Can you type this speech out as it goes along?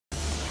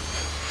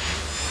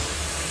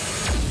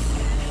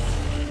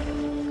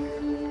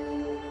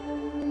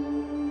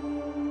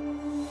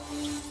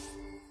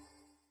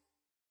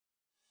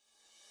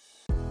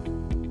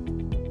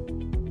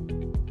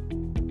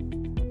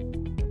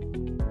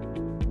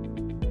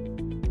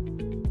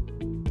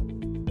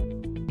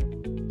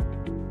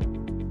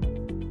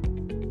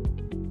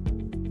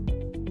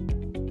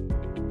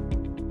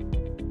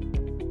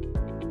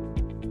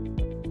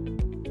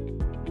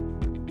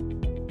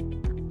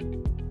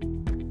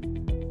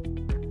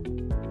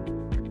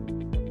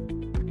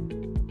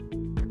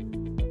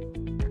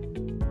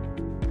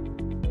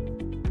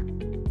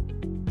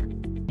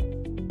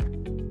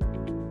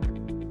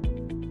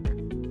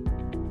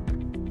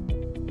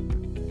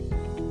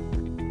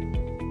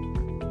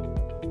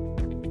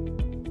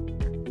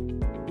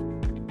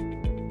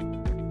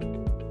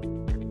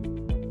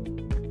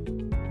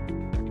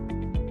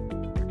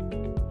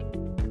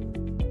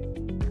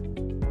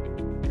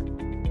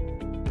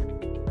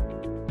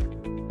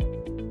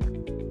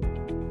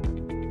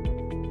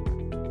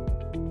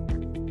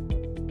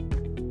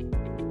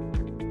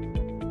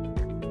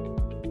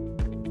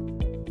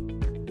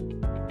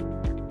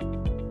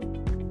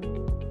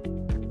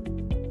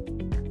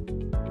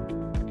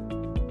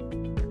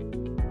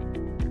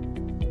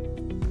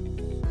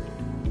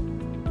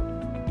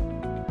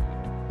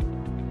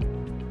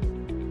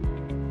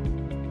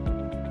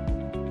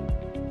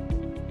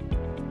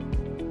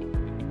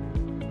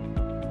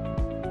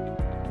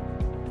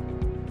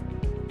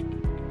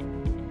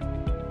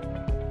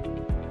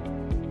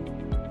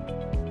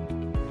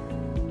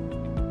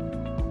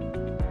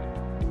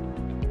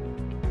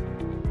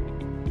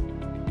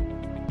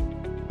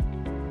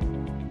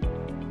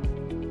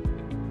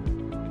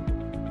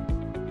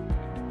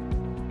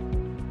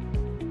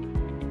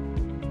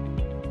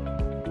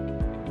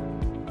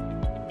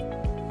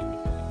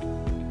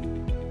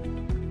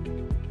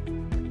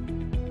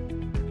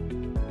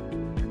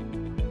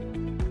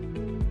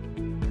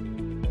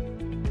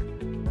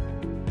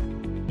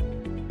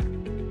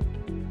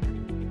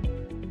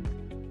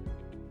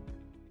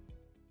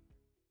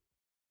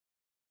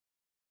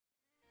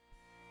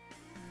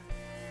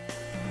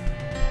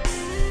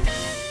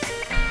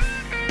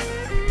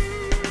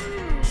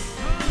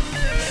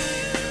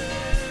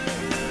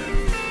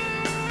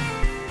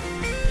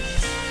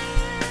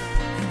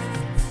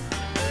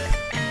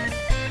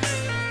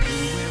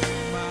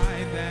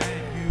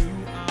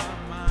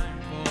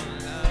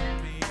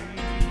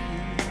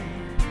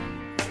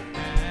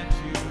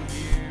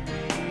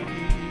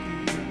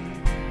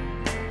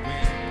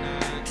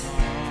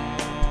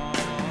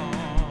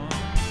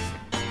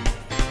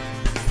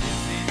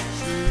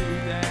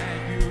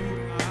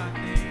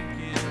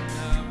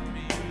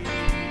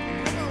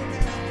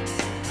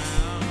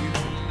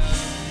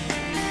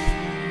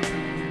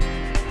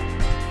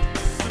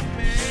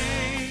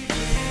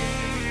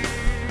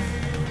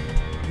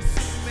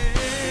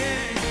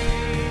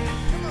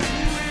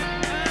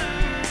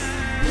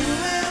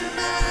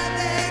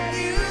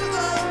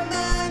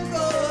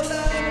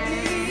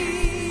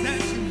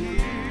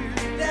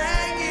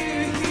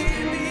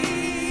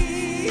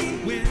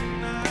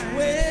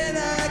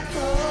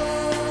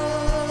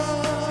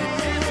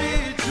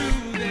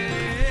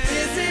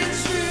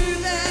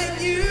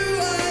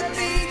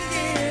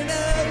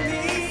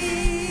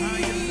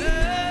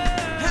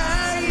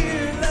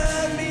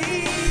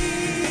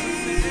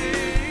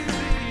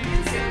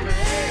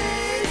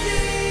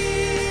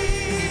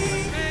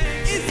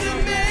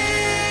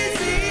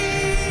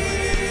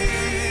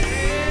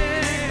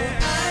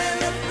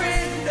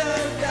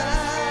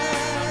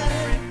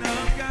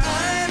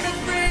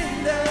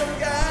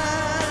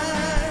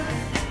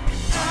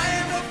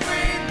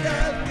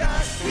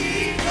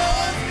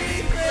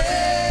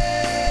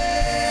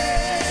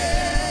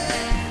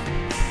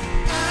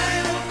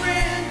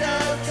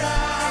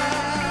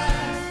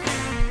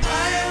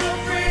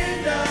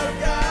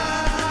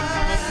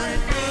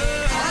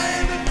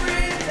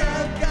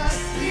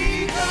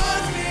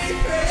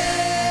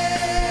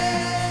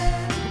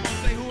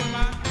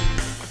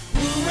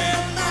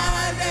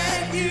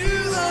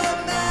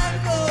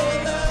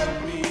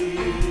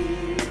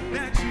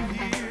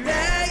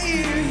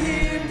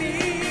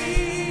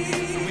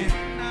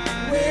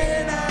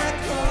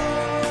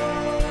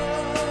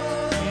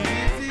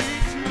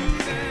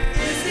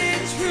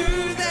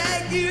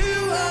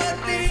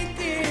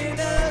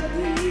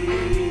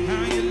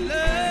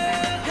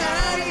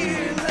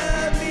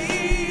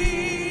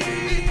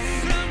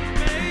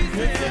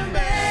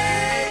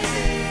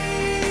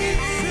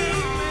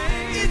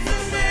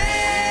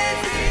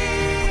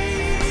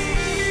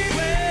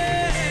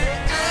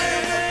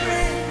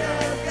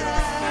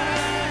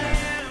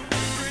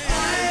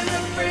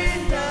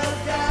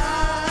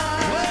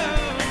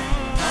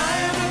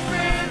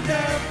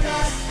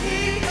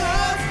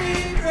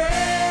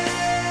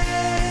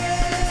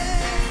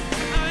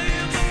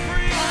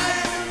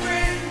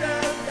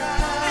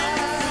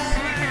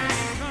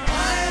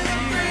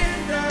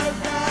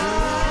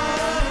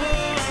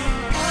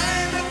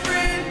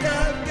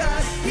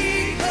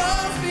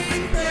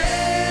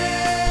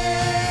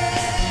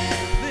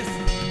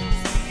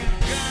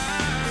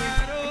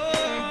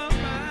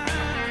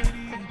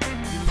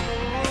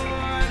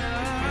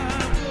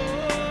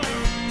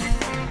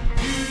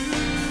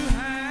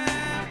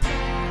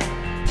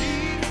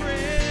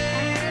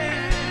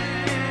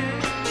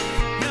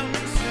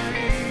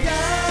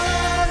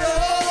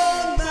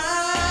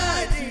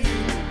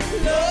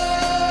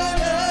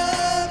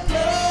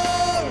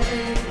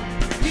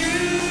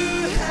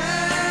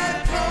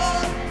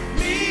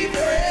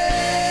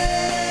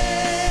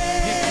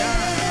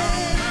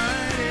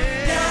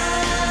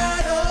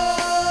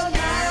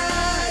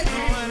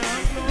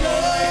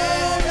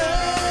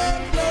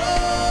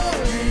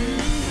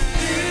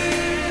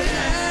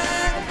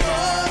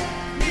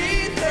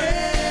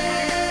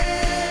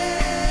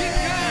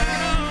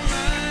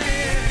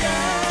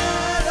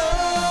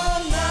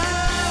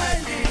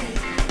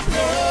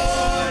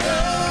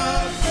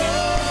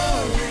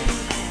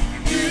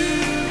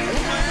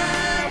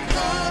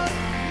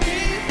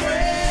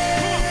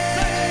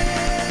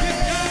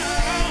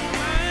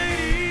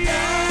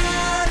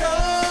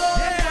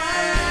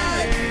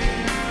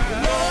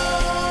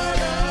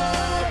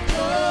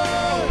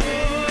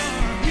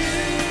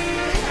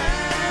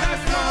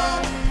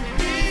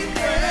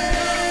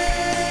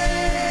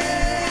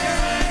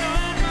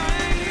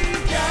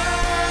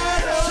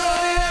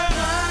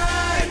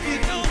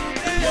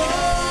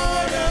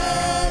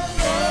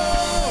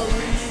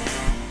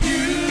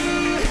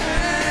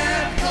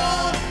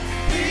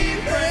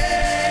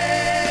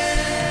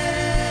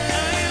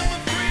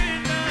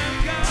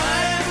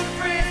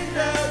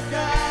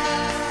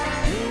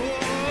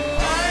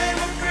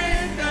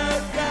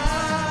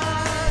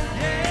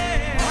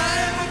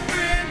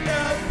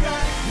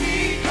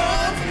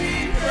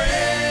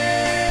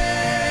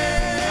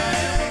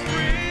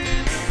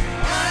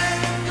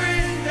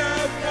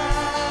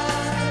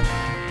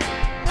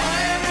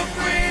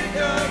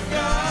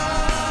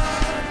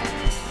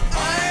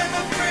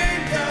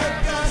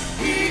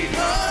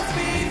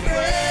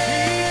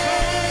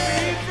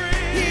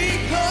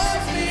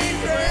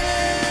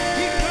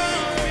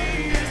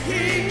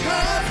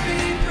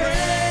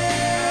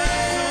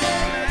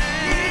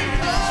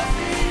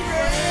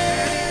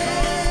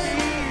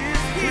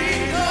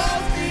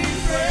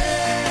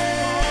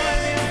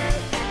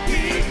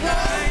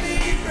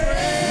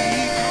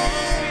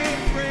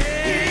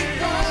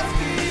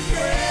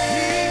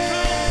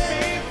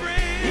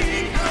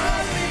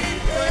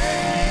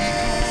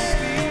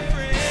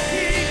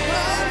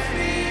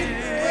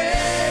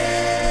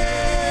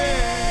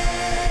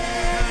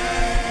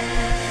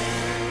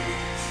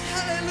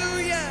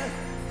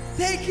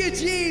Thank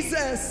you,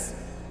 Jesus.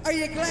 Are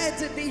you glad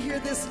to be here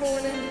this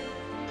morning?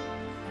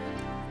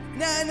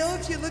 Now, I know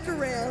if you look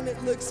around,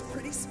 it looks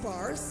pretty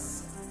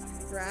sparse,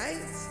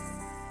 right?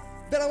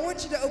 But I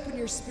want you to open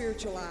your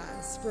spiritual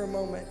eyes for a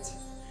moment.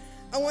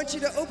 I want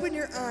you to open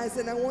your eyes,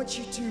 and I want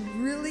you to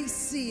really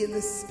see in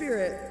the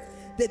spirit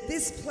that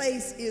this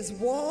place is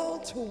wall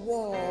to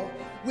wall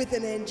with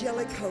an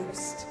angelic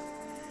host.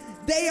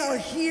 They are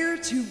here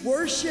to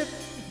worship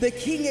the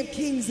King of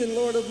Kings and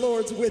Lord of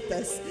Lords with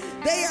us.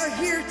 They are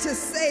here to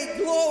say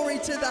glory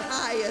to the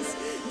highest.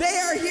 They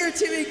are here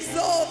to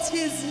exalt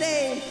his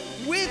name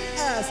with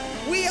us.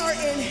 We are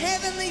in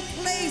heavenly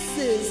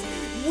places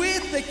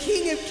with the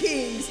King of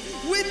Kings,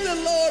 with the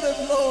Lord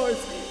of Lords.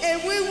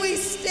 And when we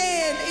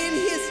stand in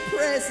his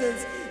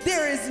presence,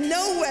 there is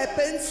no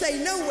weapon,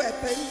 say no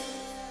weapon,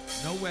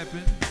 no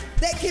weapon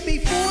that can be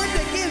formed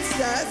against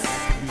us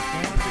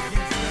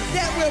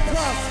that will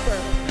prosper.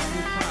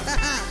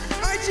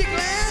 Aren't you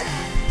glad?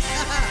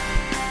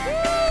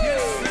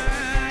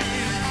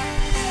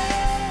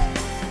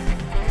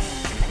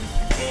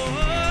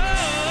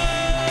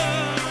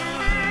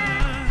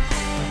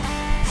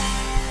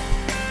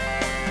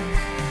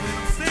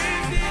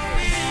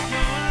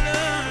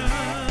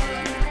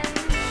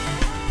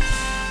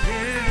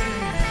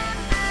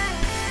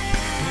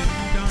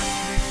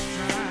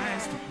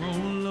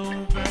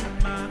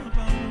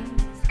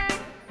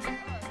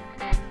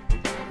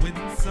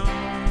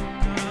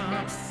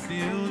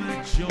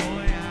 Joy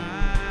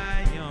I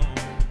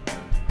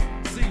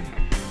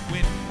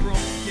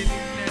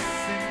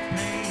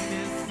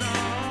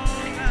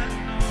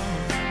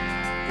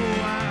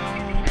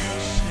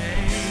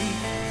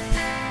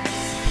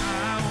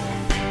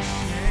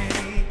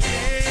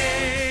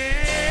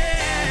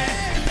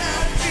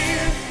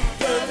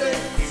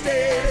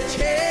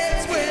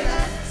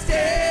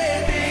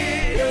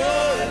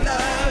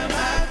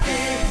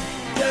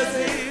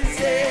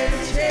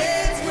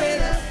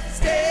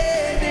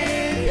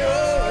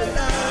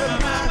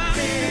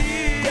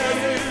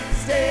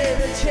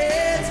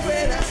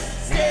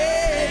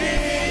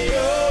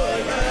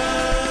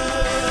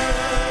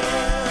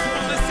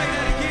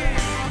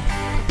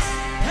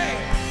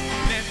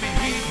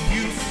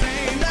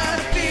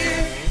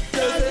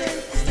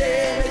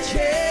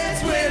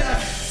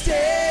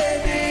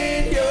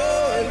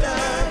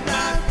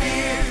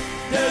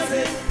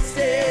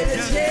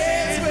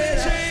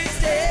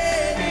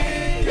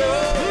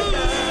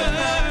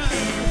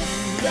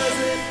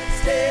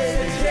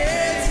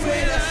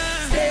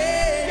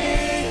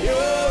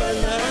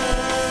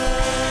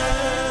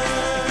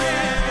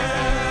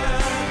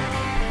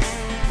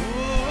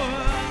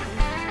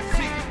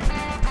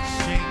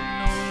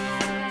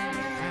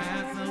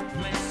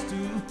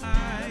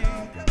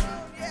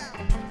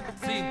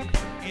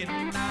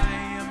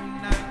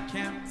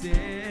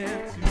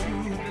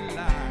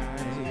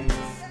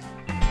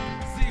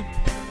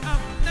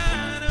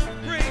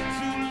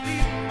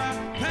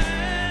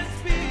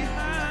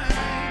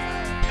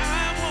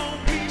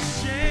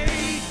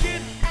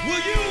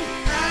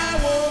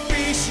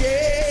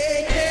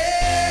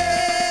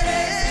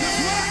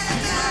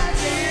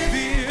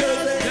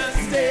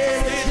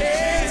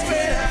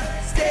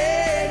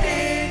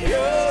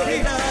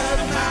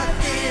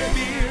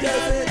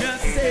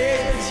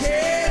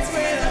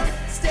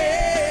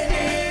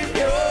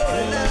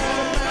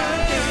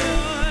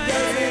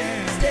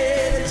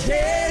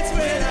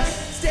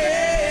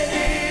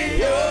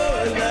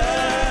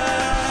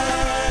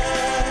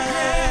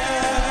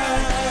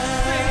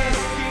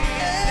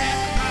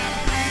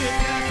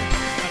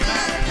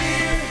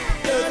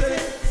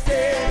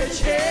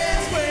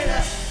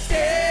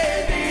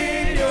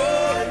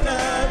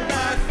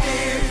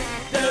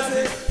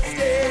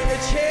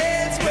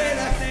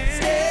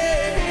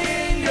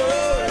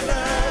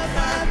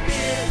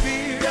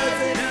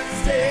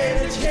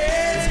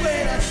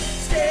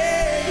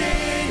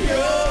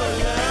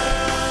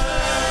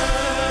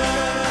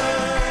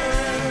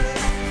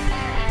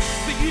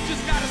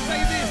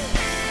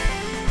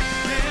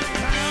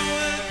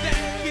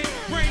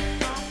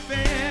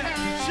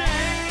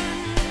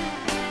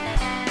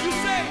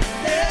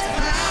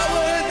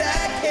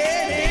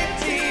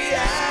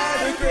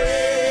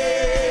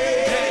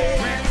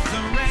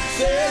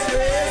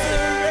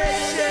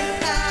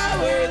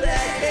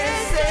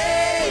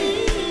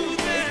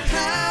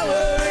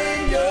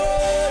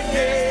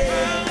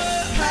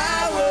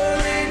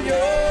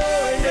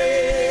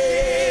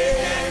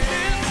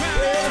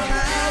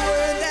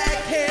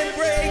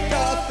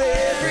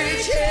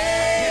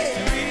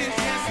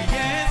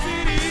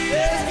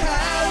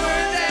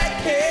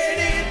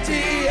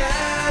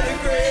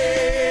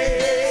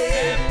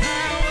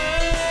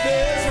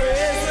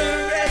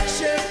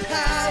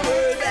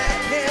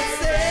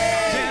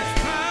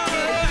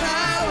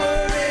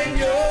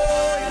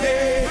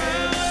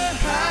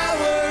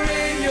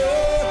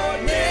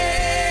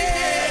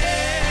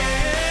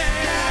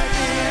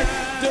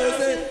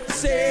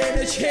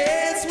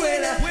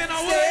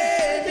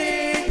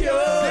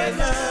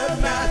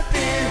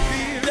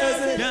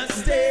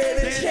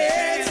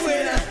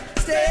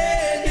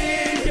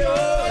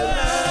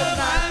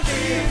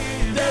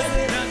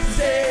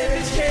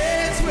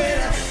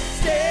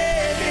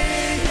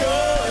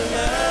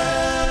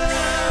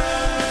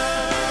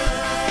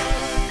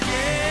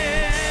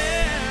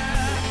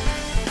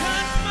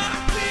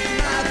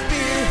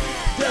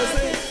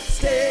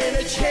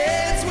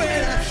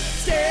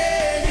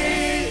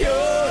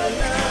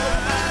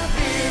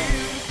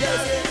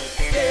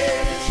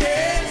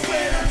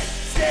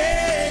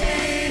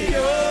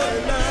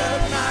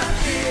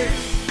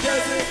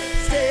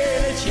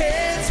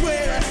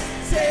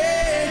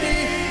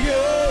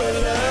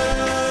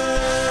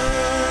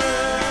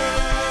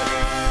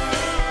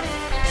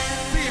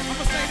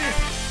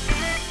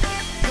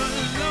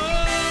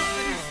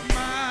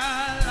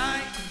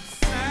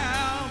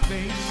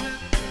salvation.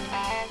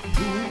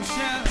 Whom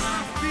shall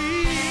I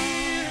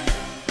fear?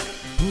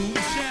 Whom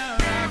shall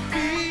I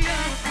be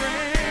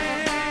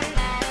afraid?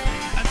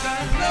 The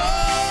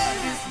Lord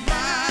is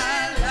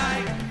my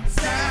light,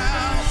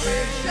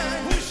 salvation.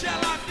 Who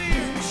shall I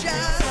fear? Whom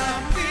shall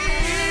I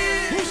fear?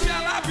 Who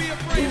shall I be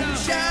afraid of? Whom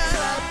shall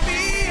I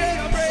be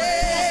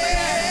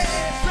afraid?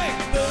 Say,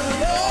 the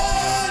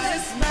Lord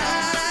is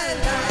my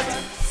light,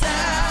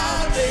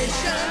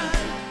 salvation.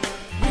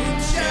 Whom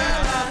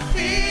shall I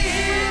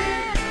fear?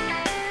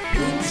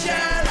 Whom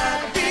shall I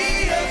be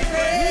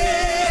afraid?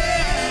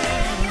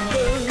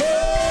 The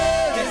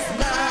Lord is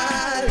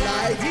my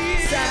light,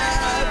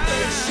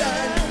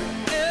 salvation.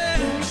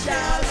 Whom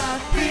shall I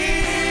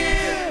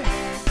fear?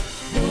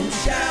 Whom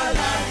shall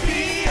I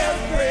be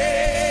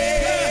afraid?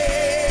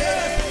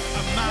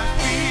 My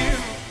fear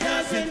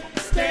doesn't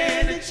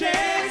stand a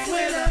chance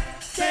when I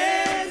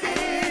stand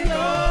in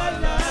your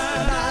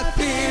love. My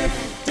fear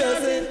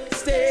doesn't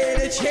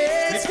stand a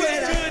chance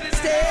when I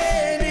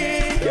stand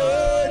in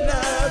your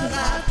love.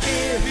 My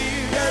fear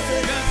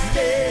doesn't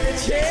stand a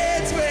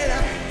chance when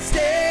I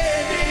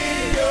stand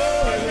in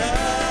your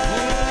love.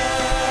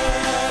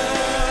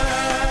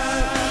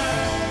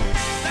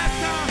 Last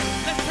time,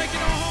 let's take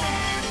it on home.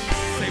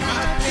 Say,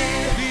 my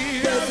fear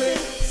doesn't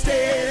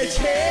stand a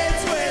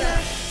chance when I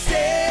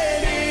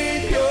stand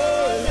in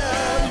your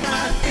love.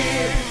 My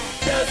fear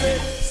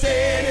doesn't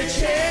stand a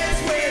chance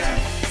when I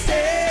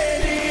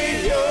stand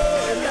in your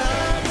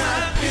love. My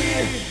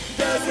fear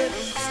doesn't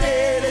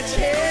stand a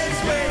chance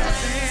when I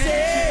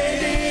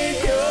stand in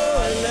your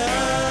love.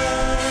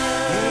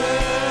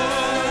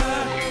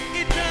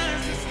 It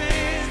doesn't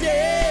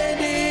stand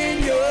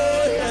in your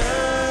love.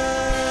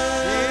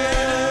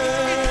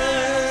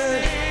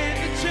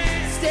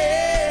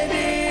 Stand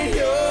in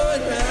your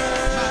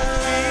love. My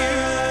fear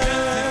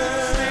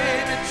doesn't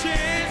stand a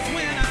chance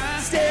when I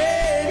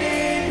stand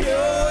in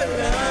your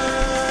love.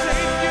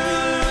 Say you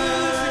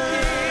lose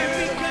again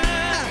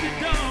because you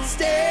don't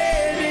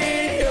stand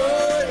in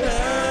your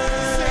love.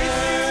 Say you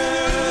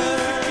lose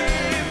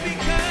again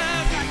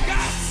because I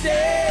got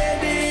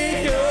stand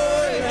in your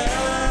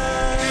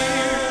love.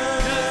 Fear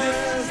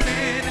doesn't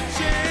stand a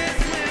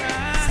chance when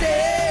I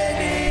stand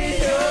in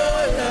your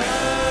love.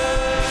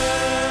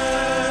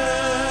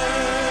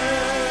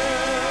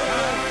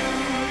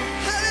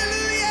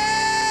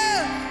 Hallelujah!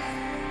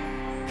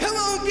 Come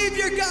on, give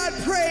your God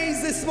praise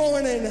this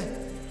morning.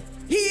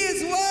 He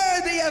is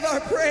worthy of our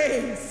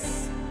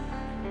praise.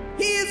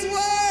 He is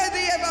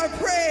worthy of our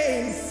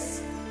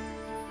praise.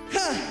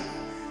 Huh.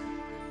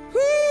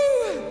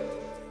 Woo.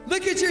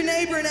 Look at your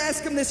neighbor and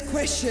ask him this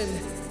question.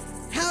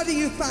 How do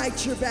you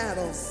fight your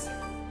battles?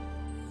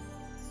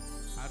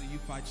 How do you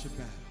fight your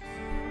battle?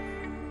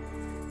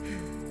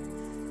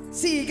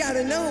 See, you got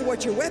to know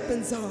what your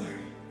weapons are.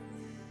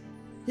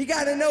 You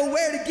got to know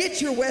where to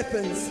get your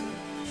weapons.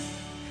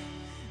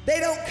 They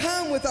don't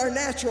come with our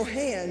natural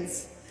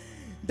hands.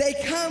 They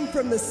come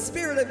from the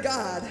Spirit of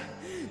God.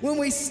 When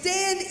we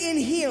stand in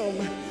Him,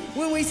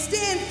 when we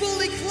stand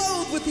fully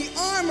clothed with the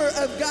armor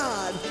of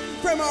God,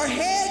 from our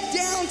head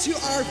down to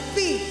our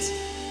feet,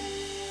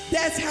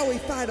 that's how we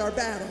fight our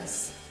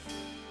battles.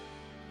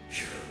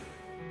 Whew.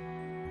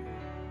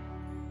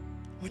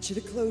 I want you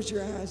to close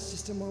your eyes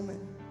just a moment.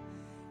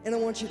 And I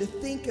want you to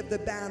think of the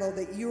battle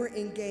that you're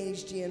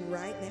engaged in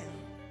right now.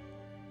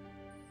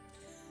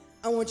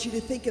 I want you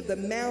to think of the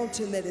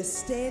mountain that is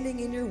standing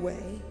in your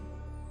way.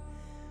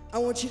 I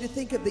want you to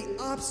think of the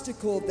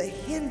obstacle, the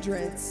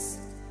hindrance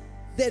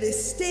that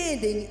is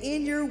standing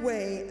in your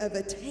way of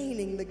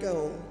attaining the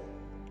goal,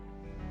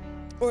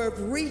 or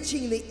of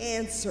reaching the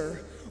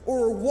answer,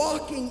 or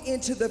walking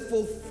into the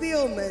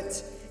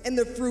fulfillment and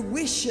the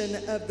fruition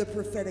of the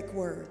prophetic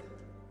word.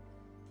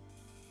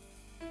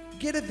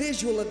 Get a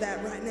visual of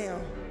that right now.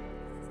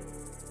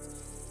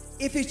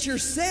 If it's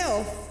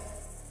yourself,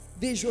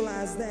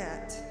 visualize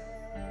that.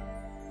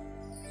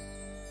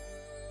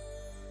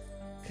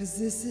 Because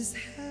this is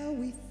how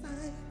we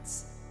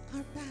fight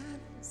our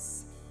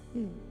battles.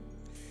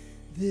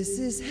 This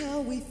is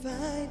how we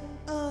fight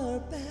our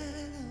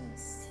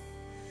battles.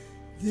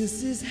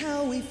 This is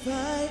how we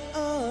fight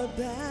our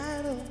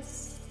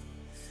battles.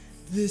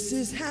 This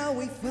is how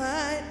we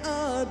fight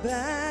our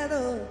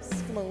battles.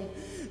 Come on.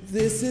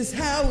 This is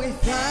how we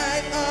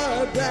fight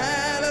our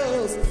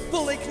battles.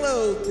 Fully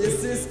clothed.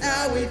 This is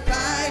how we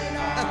fight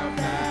our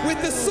battles.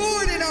 With the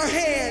sword in our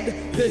hand.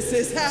 This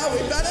is how we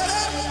fight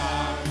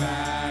our battles.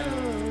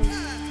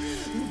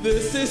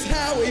 This is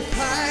how we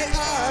fight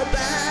our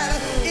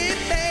battle. It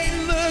may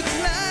look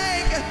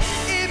like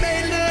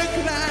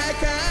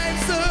I'm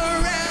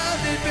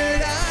surrounded,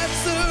 but I'm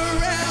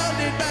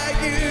surrounded by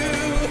you.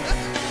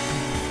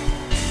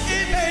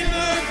 It may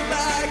look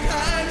like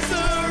I'm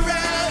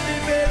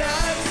surrounded, but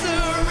I'm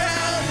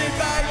surrounded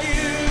by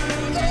you.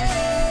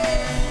 Oh,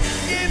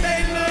 it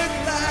may look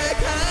like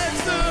I'm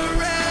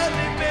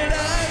surrounded, but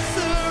I'm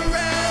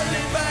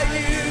surrounded by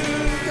you.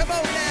 Come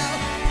on now.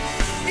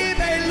 It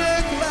may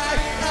look like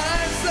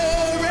I'm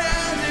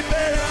surrounded,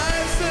 but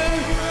I'm surrounded.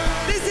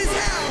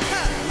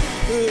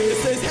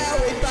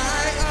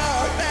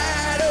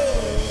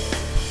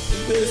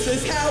 This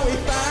is how we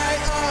fight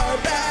our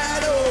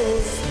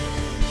battles.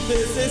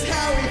 This is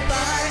how we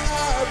fight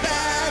our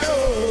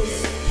battles.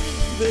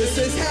 This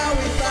is how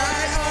we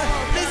fight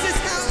our, this is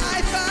how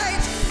I fight.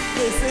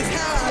 This is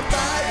how I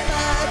fight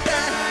my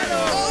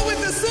battle. Oh,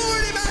 with the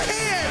sword in my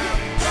hand.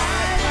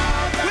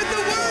 With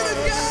the word of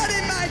God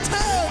in my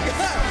tongue.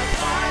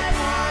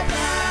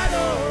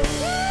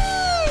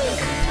 Woo!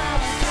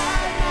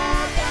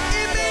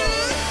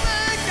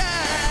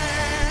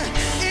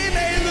 It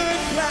may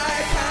look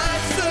like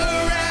I'm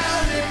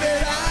surrounded,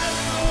 but I'm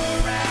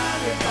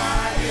surrounded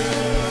by you.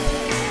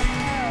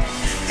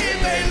 It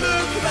may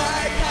look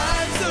like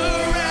I'm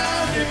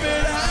surrounded,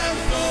 but I'm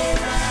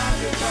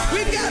surrounded by you.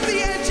 We've got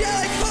the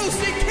angelic host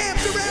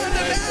encamped around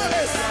about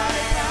us.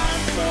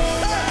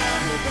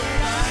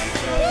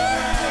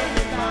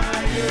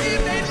 It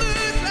may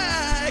look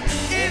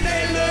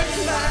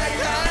like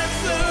I'm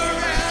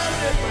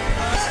surrounded.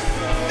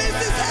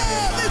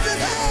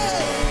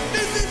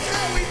 This is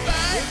how we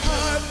fight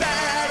our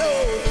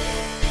battles.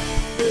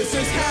 This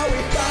is how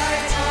we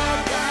fight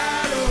our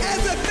battles.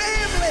 As a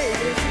family,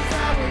 this is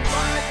how we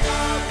fight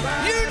our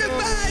battles.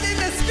 Unified in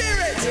the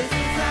spirit. This is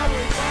how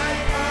we fight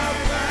our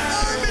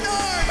battles. Arm in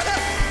arm.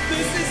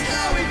 This is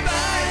how we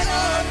fight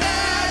our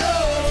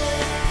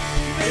battles.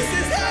 This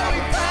is how we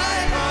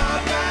fight our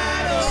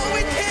battles. Oh,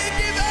 we can't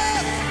give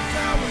up. This is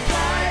how we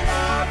fight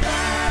our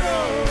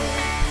battles.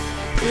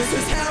 This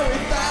is how we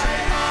fight.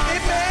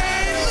 It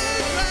may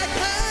look like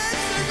I'm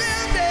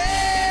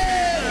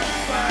surrounded.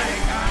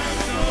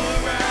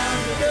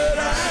 But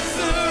I'm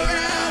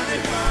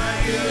surrounded by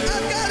you.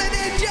 I've got an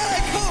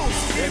angelic host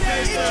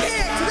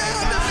encamped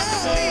round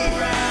about me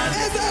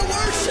as I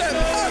worship. I'm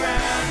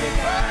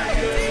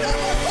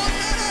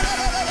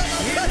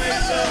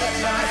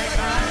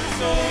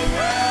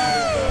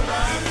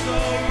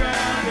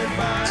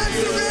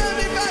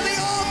surrounded by the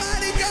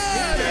Almighty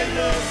God. It may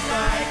look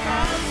like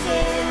I'm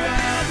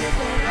surrounded,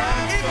 but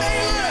I'm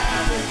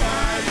surrounded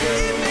by you.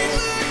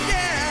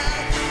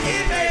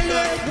 It may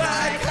look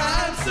like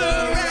I'm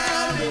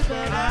surrounded,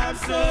 but I'm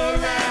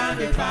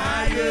surrounded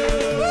by you.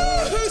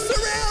 Who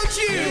surrounds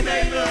you? It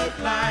may look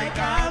like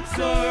I'm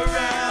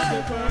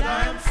surrounded, but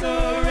I'm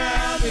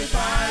surrounded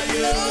by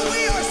you. Oh,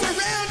 we are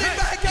surrounded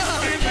by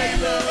God. It may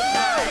look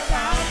like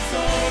I'm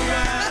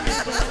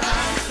surrounded, but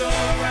I'm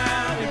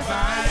surrounded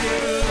by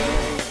you.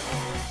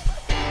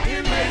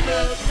 It may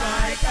look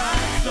like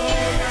I'm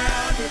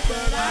surrounded,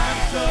 but I'm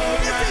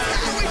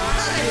surrounded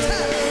by you.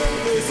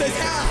 This is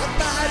how I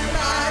fight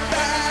my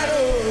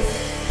battles.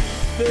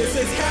 This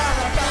is how I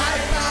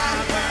fight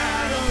my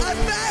battles. I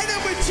fight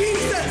them with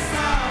Jesus. This is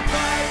how I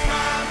fight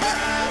my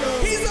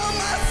battles. He's on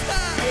my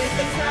side. This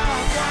is how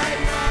I fight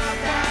my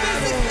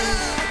battles.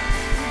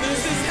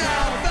 This is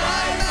how I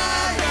fight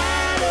my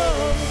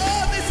battles.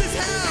 Oh, this is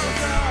how I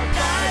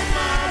fight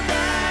my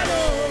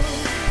battles.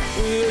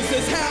 This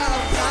is how I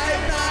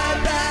fight my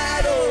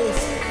battles.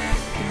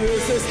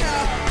 This is how I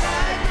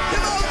fight my battles.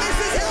 Come on, this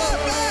is how I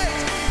fight.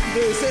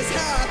 This is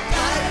how I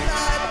fight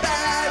my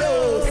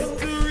battles.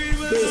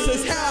 This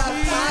is how I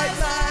fight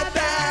my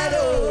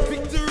battles.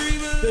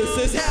 This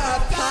is how I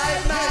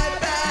fight my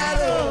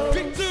battles.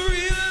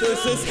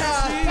 This is how I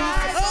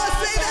fight. Oh,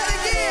 say that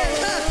again.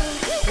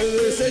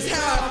 This is how I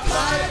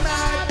fight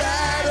my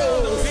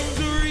battles.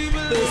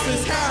 This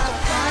is how I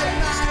fight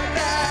my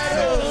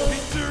battles.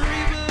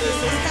 This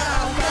is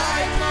how I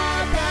fight my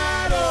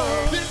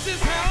battles. This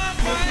is how I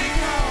fight.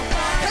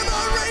 Come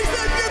on, raise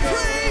up your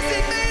praise.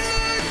 It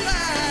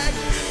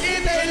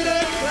may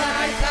look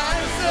like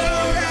I'm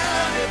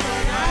surrounded,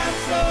 but I'm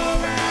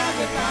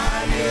surrounded by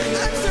you.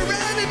 I'm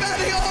surrounded by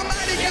the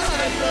Almighty God.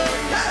 It may look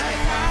like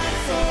I'm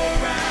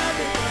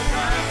surrounded, but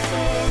I'm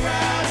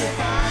surrounded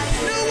by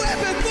you. No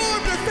weapon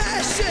formed or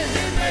fashioned.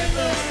 It may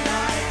look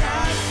like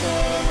I'm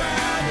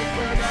surrounded,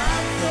 but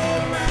I'm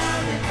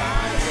surrounded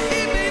by you.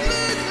 It may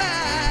look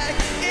like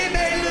I'm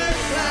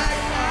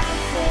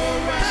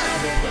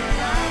surrounded, but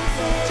I'm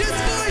surrounded. Just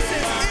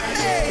voices.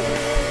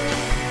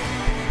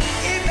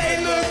 It may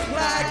look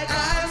like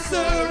I'm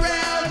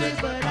surrounded,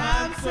 but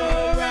I'm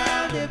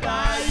surrounded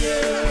by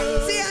you.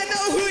 See, I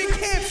know who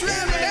encamps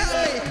round about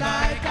me.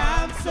 Like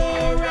I'm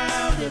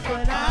surrounded,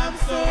 but I'm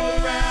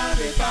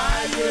surrounded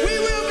by you. We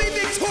will be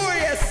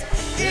victorious.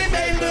 It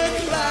may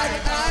look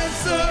like I'm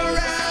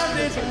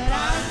surrounded, but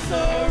I'm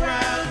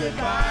surrounded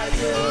by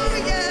you. Oh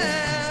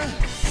yeah.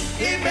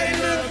 It may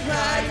look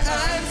like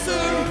I'm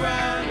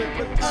surrounded,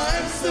 but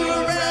I'm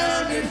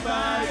surrounded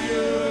by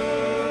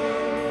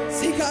you.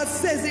 See, God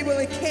says He will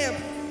encamp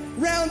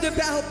round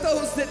about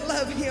those that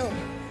love Him,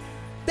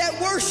 that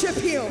worship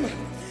Him,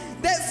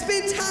 that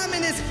spend time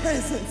in His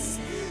presence,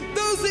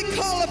 those that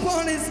call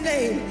upon His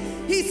name.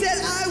 He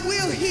said, I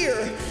will hear,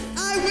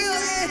 I will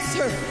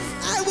answer,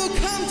 I will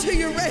come to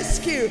your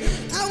rescue.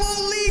 I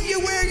won't leave you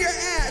where you're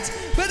at,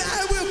 but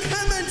I will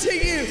come unto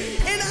you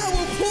and I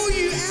will pull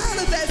you out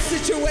of that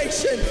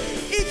situation.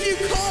 If you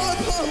call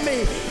upon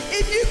me,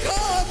 if you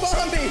call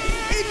upon me,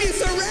 if you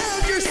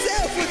surround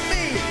yourself with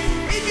me,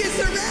 if you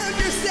surround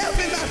yourself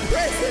in my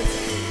presence,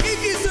 if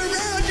you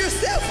surround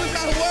yourself with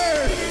my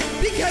word,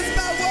 because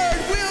my word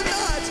will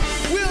not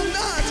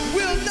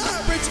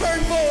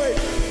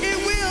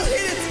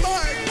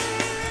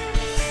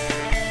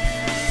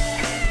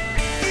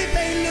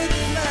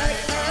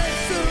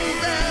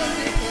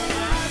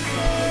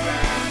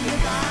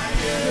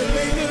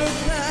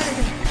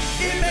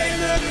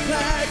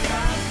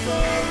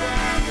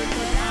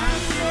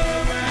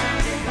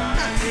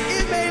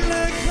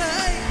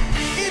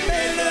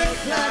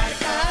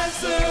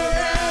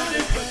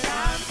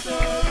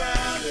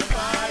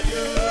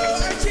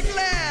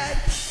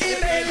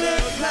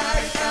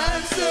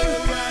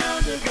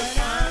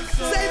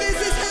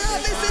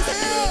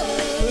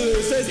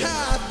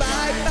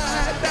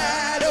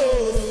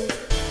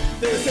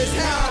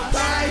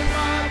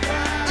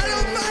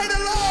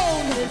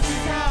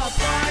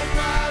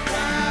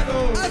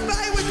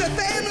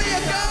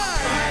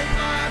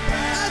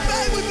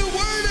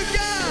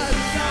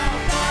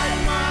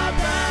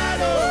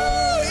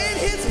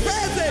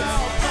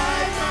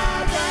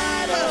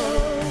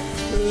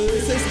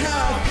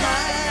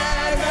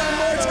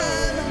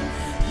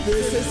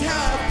This is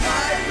how I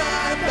fight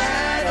my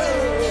battle.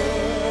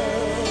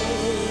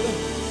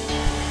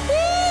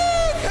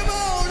 Woo! Come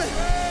on.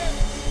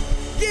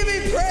 Give me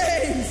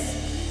praise.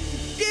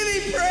 Give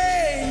me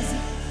praise.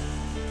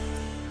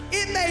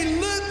 It may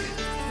look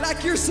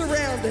like you're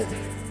surrounded.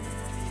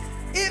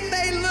 It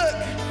may look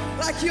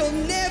like you'll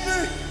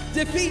never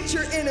defeat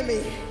your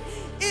enemy.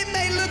 It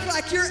may look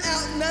like you're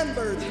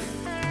outnumbered.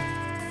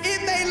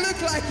 It may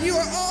look like you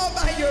are all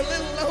by your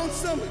little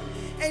lonesome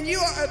and you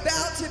are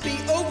about to be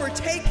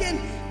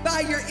overtaken by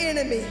your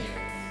enemy.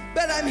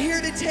 But I'm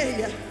here to tell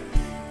you,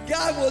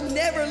 God will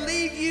never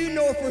leave you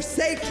nor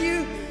forsake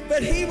you,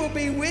 but he will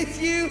be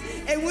with you.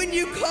 And when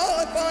you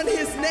call upon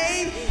his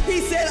name, he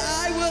said,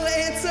 I will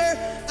answer,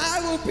 I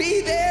will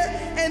be there,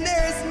 and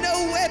there is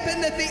no weapon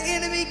that the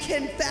enemy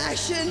can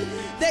fashion,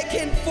 that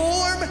can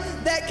form,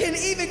 that can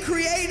even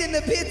create in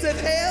the pits of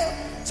hell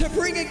to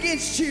bring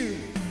against you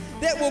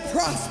that will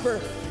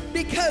prosper.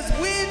 Because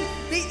when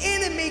the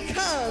enemy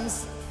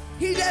comes,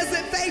 he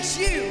doesn't face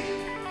you.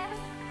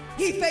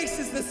 He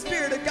faces the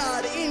Spirit of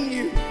God in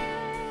you.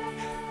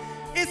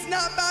 It's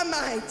not by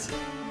might,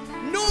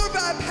 nor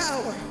by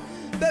power,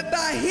 but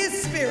by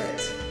his Spirit.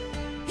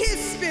 His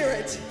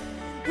Spirit.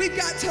 We've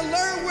got to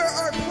learn where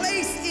our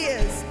place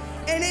is,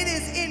 and it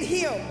is in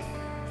him.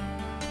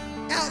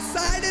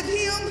 Outside of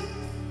him,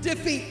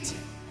 defeat.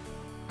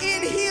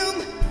 In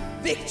him,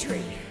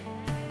 victory.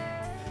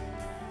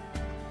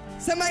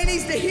 Somebody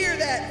needs to hear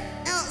that.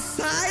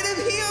 Outside of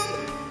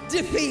him,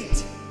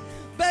 defeat.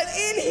 But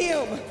in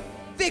him,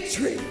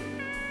 victory.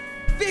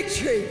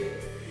 Victory.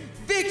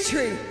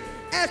 Victory.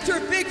 After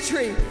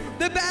victory,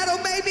 the battle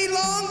may be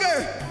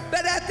longer,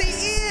 but at the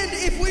end,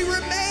 if we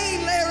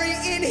remain, Larry,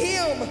 in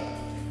him,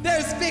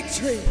 there's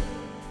victory.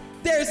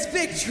 There's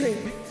victory.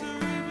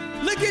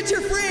 Look at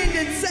your friend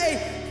and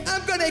say,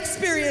 I'm going to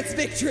experience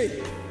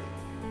victory.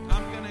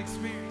 I'm going to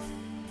experience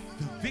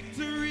the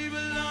victory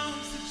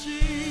belongs to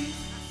Jesus.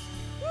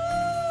 Woo!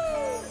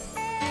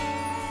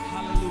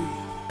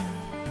 Hallelujah.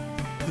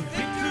 The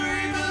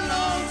victory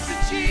belongs to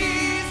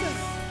Jesus.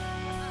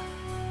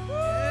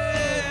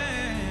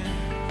 Yeah.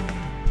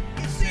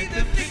 You see,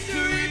 the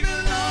victory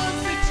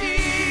belongs to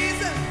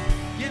Jesus.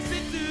 Yes,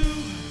 it do.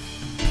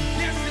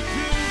 Yes, it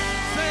do.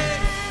 Say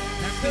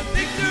that the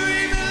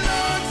victory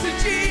belongs to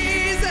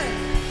Jesus.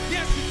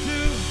 Yes, it do.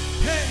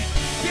 Hey,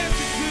 yes,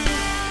 it do.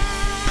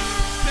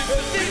 Say the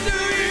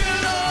victory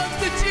belongs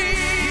to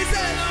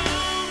Jesus.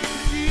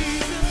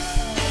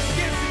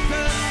 Yes, it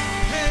does.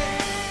 Hey,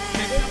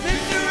 say the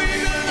victory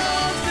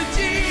belongs to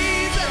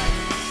Jesus.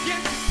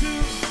 Yes, it do.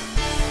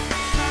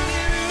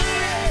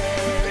 Hallelujah.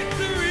 The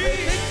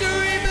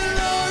victory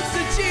belongs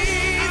to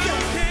Jesus. I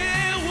don't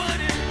care what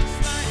it looks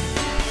like. I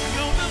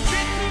know the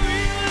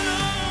victory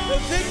belongs. The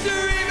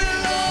victory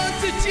belongs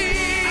to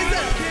Jesus. I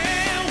don't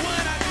care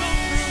what I go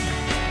through,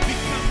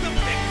 because the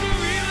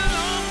victory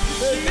belongs to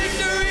Jesus. The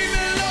victory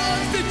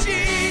belongs to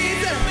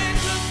Jesus. It may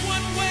look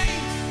one way,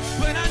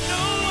 but I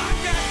know I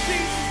got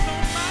Jesus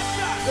on my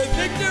side. The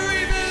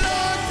victory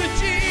belongs to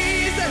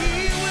Jesus.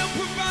 He will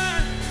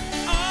provide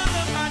all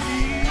of my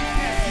needs.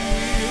 Yes, he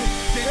will.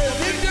 Say The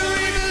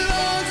victory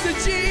belongs to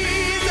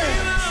Jesus.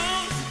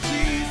 belongs to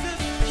Jesus.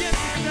 Yes,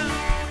 it does.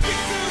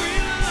 Victory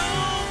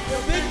belongs. The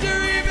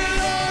victory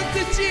belongs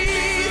to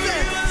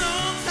Jesus.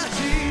 Belongs to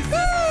Jesus.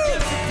 Woo!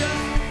 Yes, it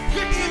does.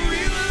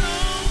 Victory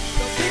belongs.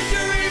 The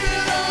victory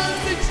belongs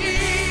to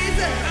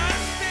Jesus. I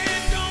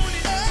stand on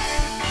it. I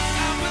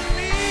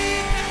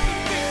believe that the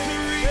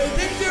victory. The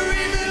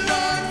victory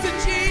belongs to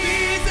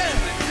Jesus.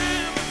 Every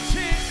time a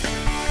chance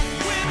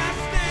when I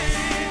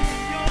stand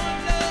in your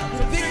love.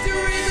 The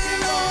victory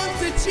belongs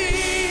to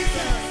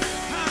Jesus.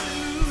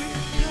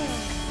 Hallelujah.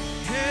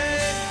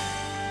 Yeah.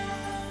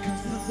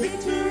 'Cause the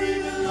victory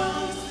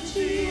belongs to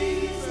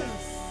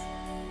Jesus.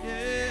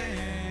 Yeah.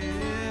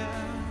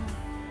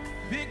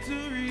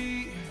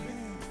 Victory.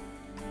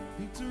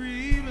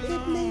 Victory It may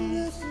belongs.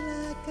 look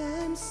like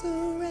I'm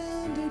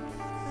surrounded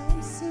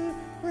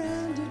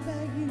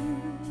by you.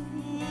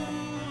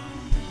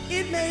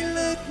 It may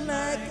look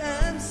like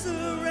I'm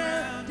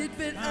surrounded,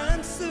 but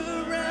I'm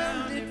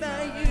surrounded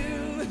by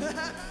you.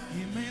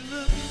 It may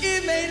look.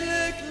 It may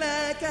look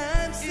like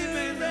I'm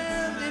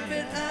surrounded,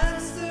 but I'm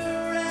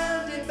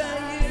surrounded by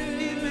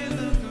It you. may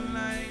look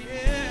like.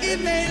 Yeah. It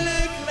may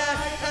look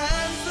like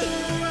I'm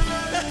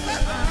surrounded.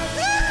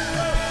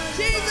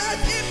 Jesus,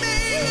 it may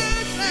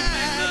look like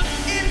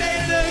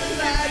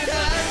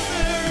I'm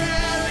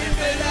surrounded,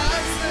 but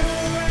I'm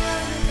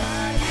surrounded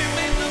by you. It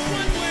may look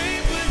one way,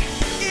 but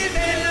It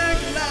may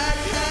look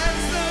like I'm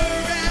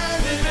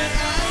surrounded, but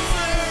I'm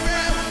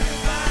surrounded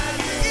by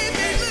you. It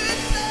may look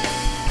like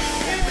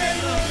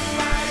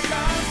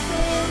I'm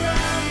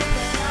surrounded,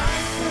 but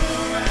I'm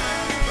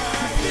surrounded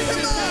by you. this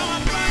is how I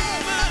fight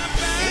my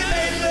It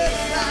may look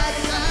like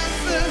I'm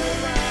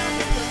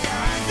surrounded, but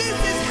this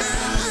is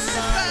how I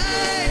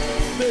fight.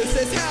 This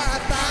is how I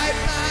fight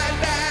my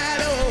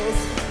battles.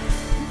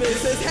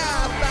 This is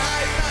how I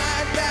fight my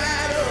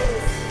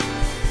battles.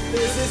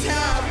 This is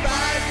how I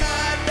fight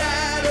my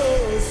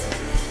battles.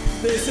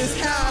 This is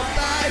how I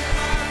fight.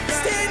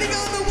 Standing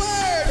on the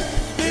word.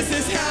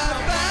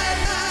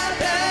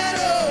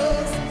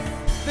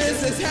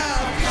 This is how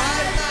I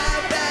fight my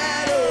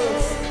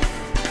battles.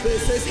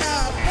 This is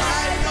how I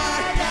fight my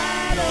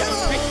battles. Come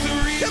on,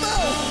 Victory. come on.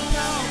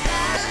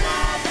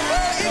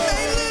 Oh, it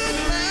may look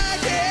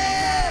like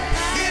it.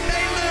 It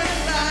may look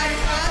like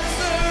I'm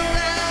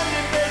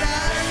surrounded, but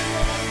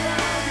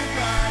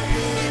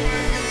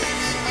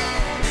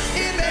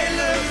it may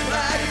look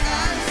like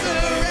I'm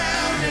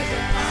surrounded.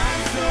 I'm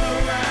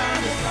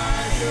surrounded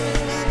by you.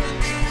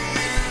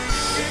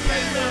 It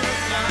may look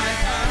like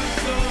I'm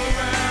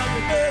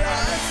surrounded, But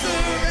I'm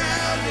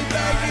surrounded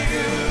by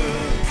you.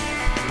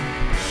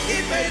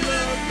 It may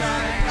look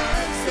like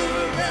I'm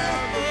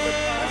surrounded, but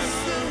I'm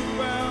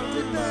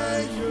surrounded by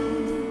you.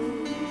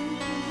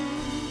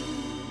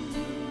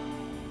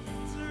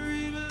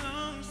 victory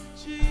belongs to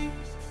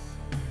Jesus.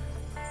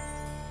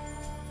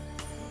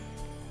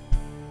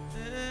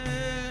 Hey,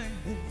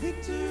 The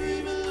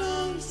victory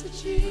belongs to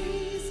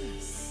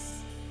Jesus.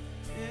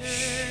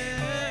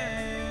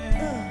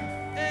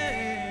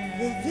 hey,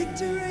 The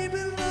victory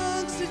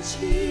belongs to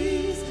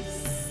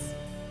Jesus.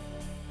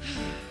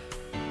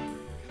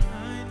 I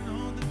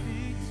know the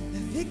victory. The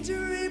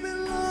victory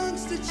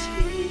belongs to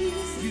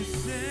Jesus. You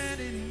said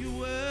in your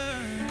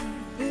word,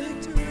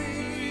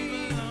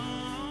 Victory.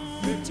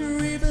 belongs.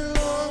 Victory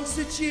belongs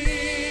to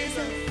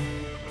Jesus.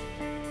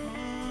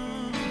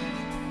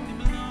 It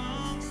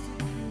belongs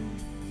to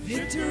you.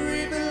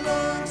 Victory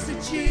belongs to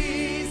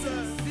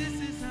Jesus. This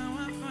is how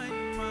I fight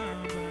my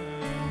battle.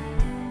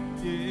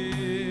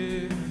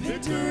 Yeah.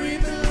 Victory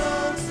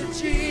belongs to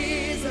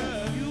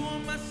Jesus. You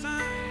on my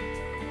side.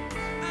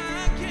 I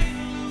can't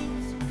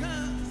lose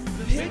 'cause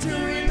the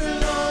Victory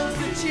belongs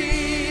to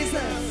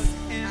Jesus.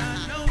 and I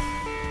know,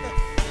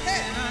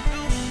 and I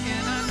know,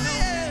 and I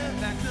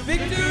know that the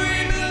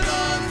Victory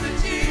belongs to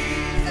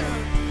Jesus.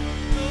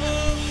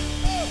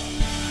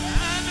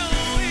 I know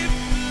it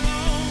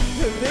belongs.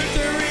 The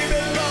victory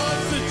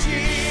belongs to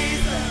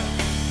Jesus.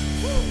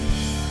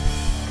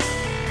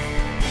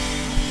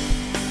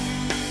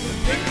 The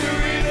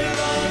victory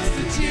belongs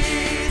to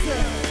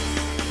Jesus.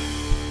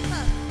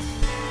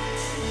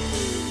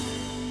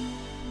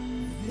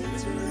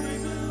 Victory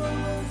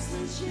belongs to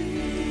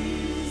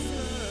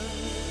Jesus.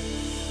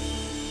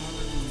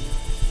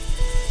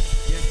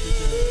 Yes, it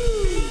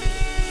does.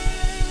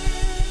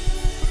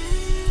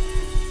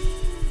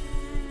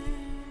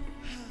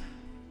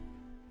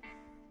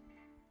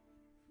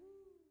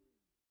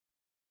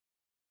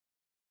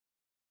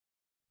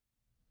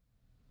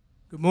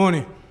 Good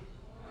morning.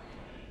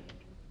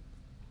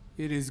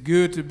 It is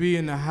good to be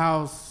in the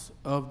house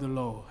of the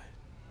Lord.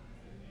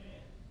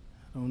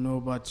 I don't know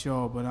about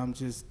y'all, but I'm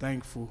just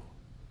thankful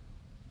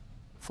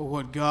for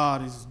what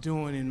God is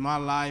doing in my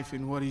life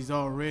and what He's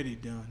already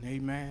done.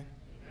 Amen.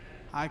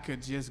 I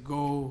could just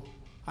go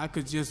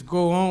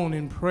on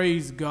and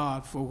praise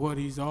God for what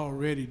He's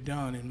already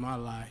done in my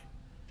life.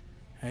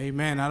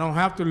 Amen. I don't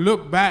have to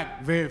look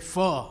back very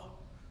far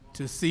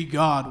to see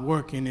God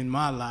working in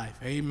my life.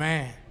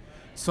 Amen.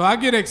 So I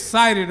get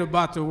excited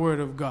about the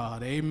Word of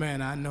God.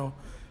 Amen. I know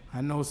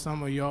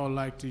some of y'all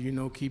like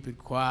to, keep it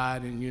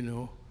quiet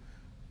and,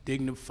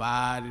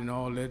 dignified and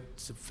all that,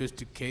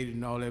 sophisticated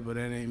and all that, but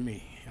that ain't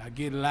me. I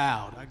get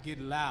loud.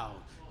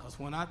 Because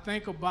when I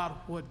think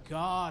about what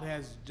God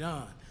has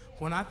done,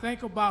 when I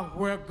think about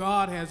where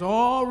God has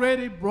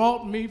already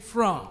brought me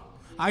from,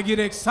 I get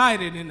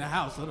excited in the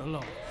house of the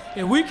Lord.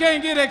 If we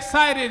can't get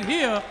excited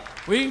here,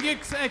 we can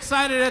get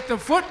excited at the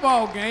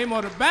football game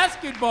or the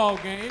basketball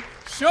game.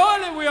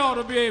 Surely we ought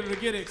to be able to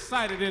get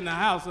excited in the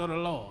house of the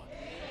Lord.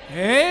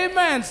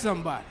 Amen,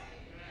 somebody.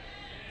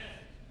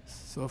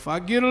 So if I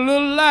get a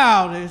little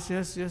loud,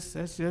 that's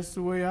just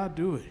the way I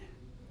do it.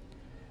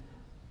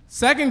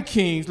 2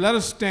 Kings, let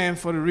us stand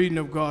for the reading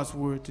of God's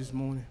word this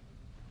morning.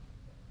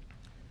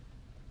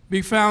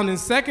 Be found in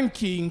 2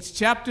 Kings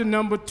chapter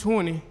number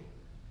 20,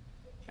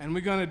 and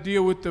we're going to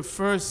deal with the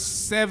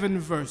first 7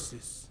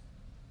 verses.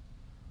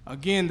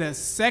 Again,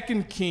 that's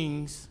 2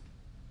 Kings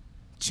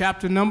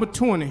chapter number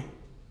 20,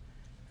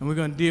 and we're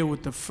going to deal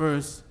with the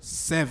first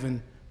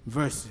 7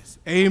 verses.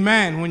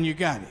 Amen, when you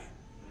got it.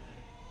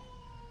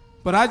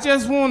 But I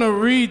just want to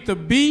read the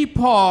B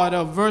part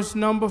of verse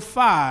number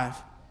 5.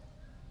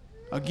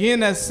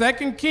 Again, that's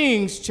 2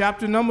 Kings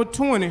chapter number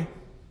 20,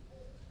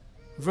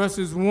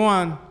 verses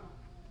 1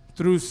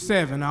 through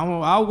 7.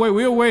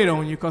 We'll wait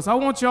on you because I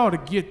want y'all to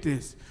get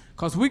this.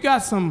 Because we got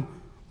some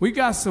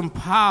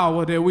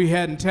power that we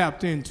hadn't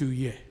tapped into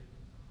yet.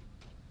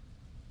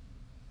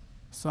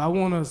 So I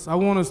want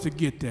us to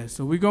get that.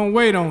 So we're going to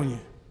wait on you.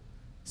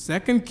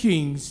 2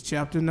 Kings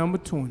chapter number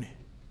 20.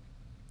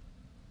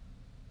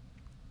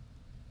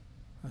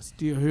 I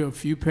still hear a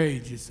few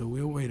pages, so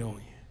we'll wait on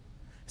you.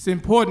 It's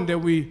important that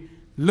we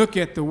look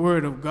at the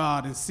Word of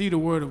God and see the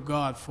Word of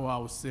God for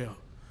ourselves.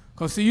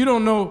 Because see, you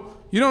don't know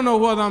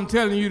whether I'm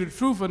telling you the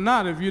truth or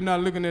not if you're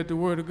not looking at the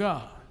Word of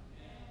God.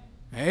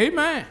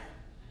 Amen.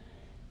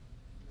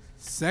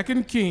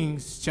 2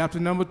 Kings chapter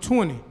number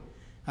 20.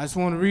 I just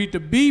want to read the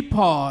B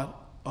part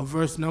of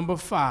verse number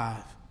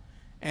 5.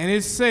 And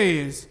it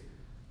says,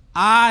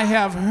 I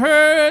have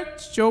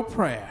heard your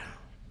prayer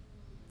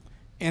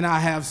and I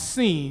have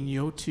seen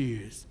your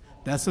tears.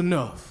 That's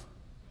enough.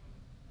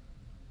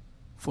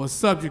 For a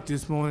subject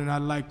this morning,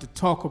 I'd like to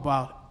talk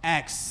about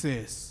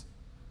access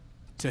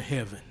to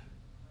heaven.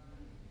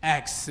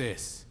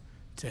 Access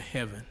to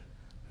heaven.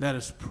 Let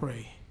us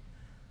pray.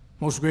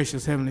 Most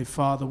gracious Heavenly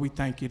Father, we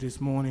thank you this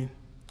morning.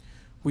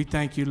 We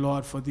thank you,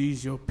 Lord, for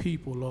these your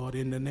people, Lord,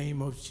 in the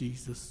name of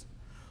Jesus.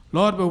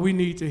 Lord, but we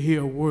need to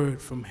hear a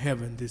word from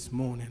heaven this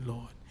morning,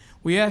 Lord.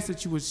 We ask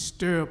that you would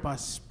stir up our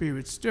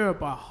spirits, stir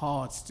up our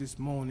hearts this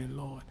morning,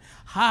 Lord.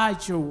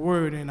 Hide your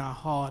word in our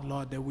heart,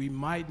 Lord, that we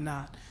might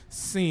not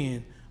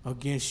sin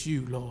against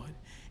you, Lord.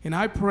 And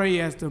I pray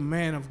as the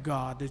man of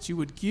God that you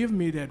would give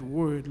me that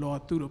word,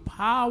 Lord, through the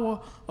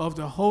power of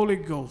the Holy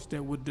Ghost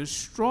that would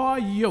destroy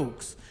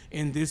yokes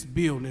in this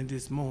building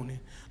this morning.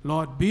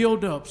 Lord,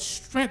 build up,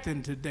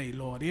 strengthen today,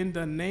 Lord, in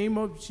the name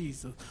of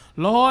Jesus.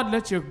 Lord,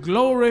 let your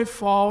glory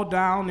fall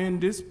down in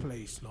this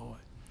place, Lord.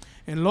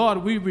 And Lord,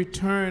 we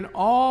return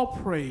all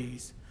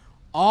praise,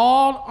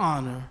 all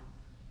honor,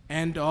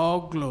 and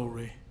all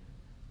glory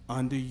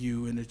unto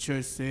you. And the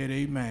church said,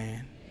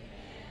 amen.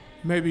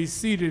 You may be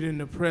seated in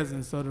the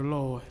presence of the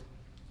Lord.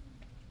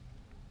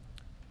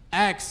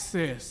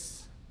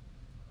 Access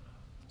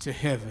to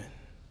heaven.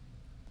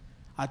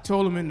 I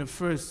told him in the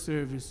first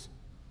service,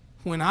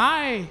 when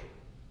I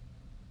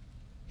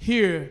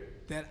hear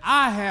that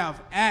I have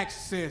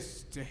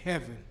access to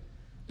heaven,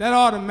 that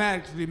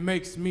automatically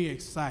makes me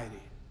excited.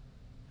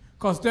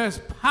 Because there's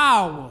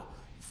power.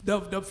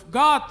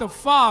 God the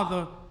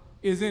Father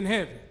is in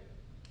heaven.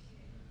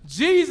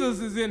 Jesus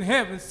is in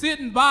heaven,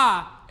 sitting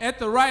by at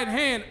the right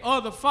hand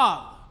of the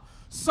Father.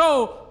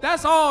 So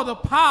that's all the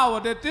power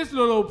that this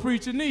little old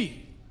preacher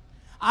needs.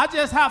 I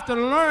just have to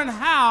learn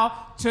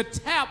how to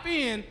tap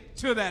in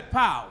to that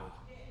power.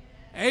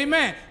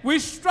 Amen. We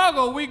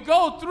struggle. We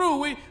go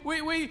through.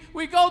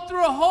 We go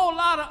through a whole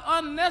lot of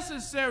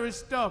unnecessary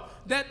stuff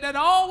that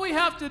all we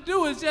have to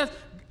do is just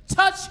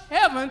touch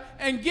heaven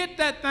and get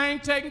that thing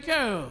taken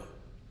care of.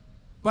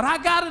 But I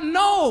got to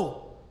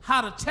know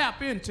how to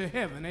tap into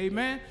heaven.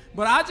 Amen.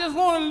 But I just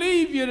want to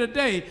leave you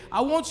today.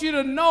 I want you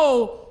to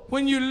know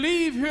when you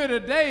leave here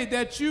today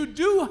that you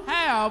do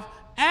have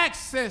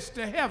access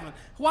to heaven.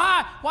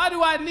 Why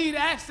do I need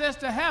access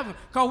to heaven?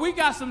 Because we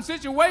got some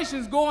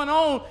situations going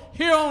on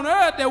here on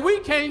earth that we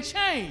can't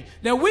change,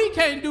 that we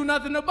can't do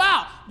nothing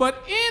about.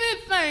 But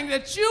anything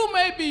that you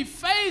may be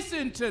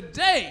facing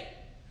today,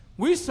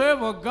 we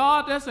serve a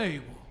God that's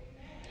able.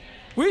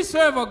 We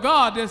serve a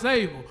God that's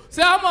able.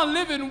 See, I'm a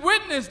living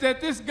witness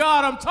that this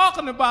God I'm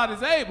talking about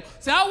is able.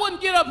 See, I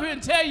wouldn't get up here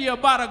and tell you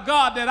about a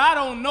God that I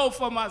don't know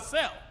for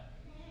myself.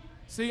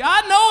 See,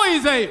 I know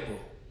he's able.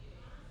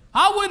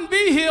 I wouldn't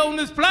be here on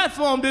this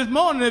platform this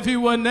morning if he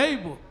wasn't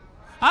able.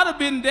 I'd have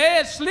been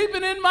dead,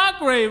 sleeping in my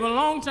grave a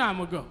long time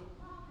ago.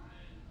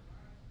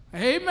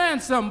 Amen,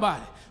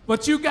 somebody.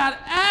 But you got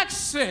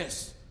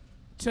access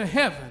to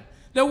heaven.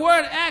 The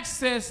word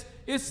access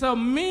is a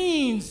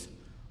means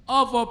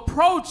of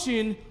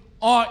approaching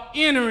or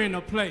entering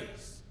a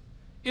place.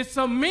 It's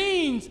a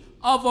means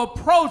of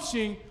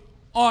approaching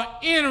or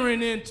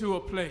entering into a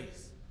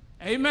place.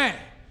 Amen.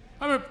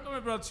 Come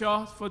here, Brother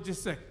Charles, for just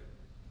a second.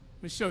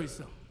 Let me show you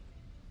something.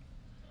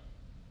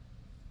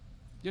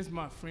 This is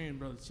my friend,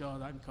 Brother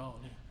Charles. I can call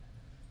him.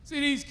 See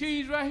these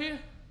keys right here?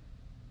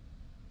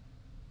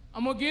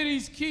 I'm going to give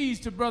these keys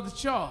to Brother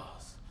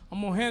Charles.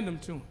 I'm going to hand them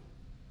to him.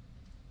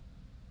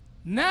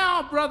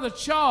 Now, Brother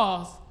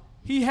Charles,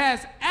 he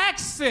has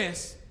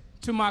access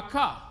to my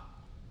car.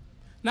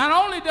 Not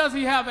only does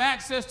he have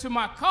access to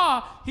my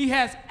car, he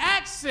has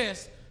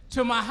access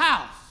to my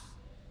house.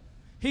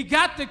 He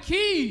got the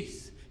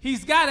keys.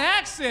 He's got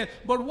access.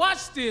 But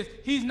watch this.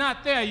 He's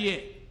not there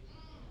yet.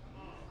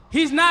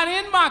 He's not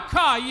in my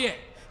car yet.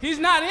 He's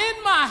not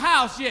in my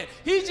house yet.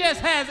 He just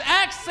has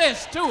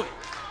access to it.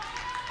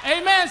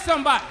 Amen,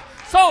 somebody.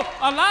 So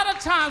a lot of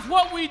times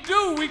what we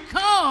do, we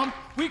come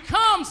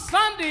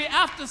Sunday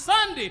after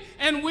Sunday,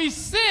 and we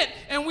sit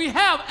and we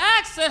have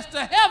access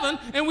to heaven,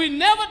 and we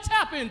never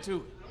tap into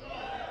it.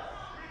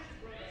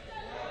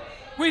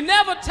 We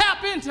never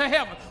tap into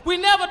heaven. We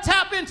never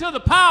tap into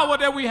the power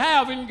that we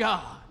have in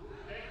God.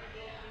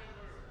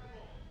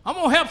 I'm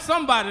going to help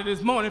somebody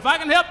this morning. If I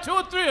can help 2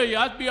 or 3 of you,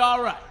 I'd be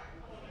all right.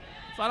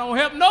 If I don't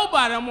help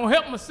nobody, I'm going to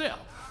help myself.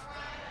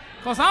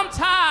 Because I'm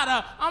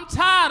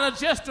tired of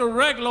just a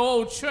regular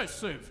old church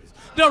service.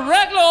 The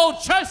regular old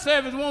church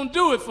service won't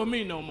do it for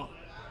me no more.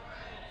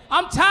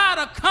 I'm tired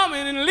of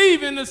coming and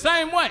leaving the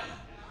same way.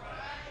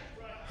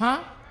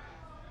 Huh?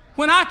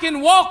 When I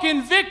can walk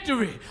in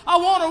victory. I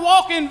want to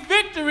walk in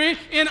victory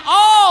in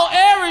all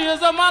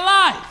areas of my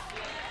life.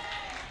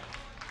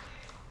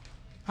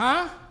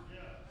 Huh?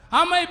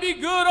 I may be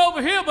good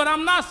over here, but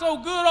I'm not so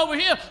good over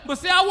here. But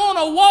see, I want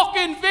to walk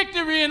in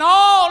victory in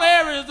all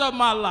areas of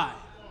my life.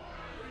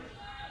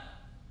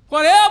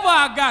 Whatever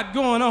I got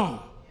going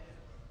on,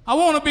 I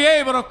want to be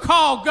able to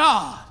call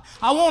God.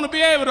 I want to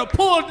be able to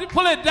pull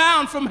it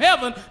down from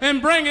heaven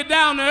and bring it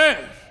down to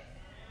earth.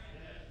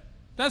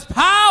 There's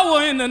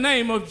power in the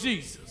name of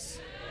Jesus.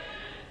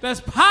 There's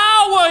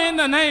power in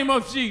the name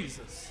of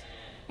Jesus.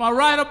 Am I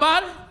right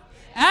about it?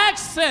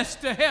 Access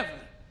to heaven.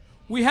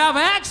 We have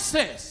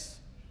access.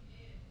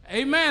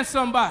 Amen,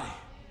 somebody.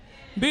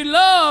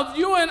 Beloved,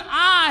 you and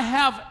I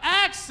have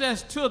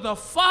access to the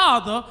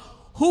Father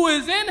who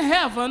is in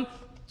heaven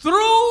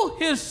through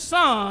his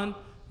Son,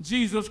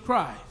 Jesus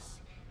Christ.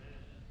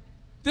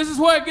 This is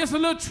where it gets a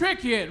little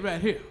tricky at right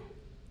here.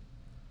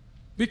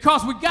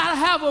 Because we got to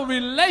have a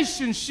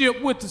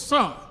relationship with the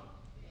Son.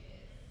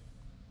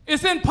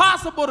 It's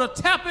impossible to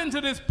tap into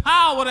this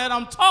power that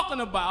I'm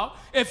talking about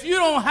if you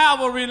don't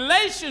have a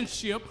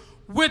relationship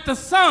with the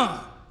Son.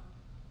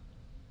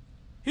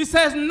 He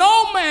says,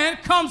 no man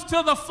comes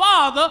to the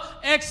Father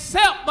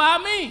except by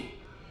me.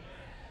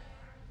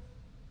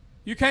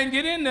 You can't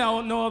get in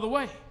there no other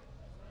way.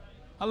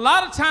 A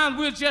lot of times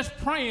we're just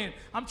praying.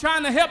 I'm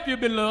trying to help you,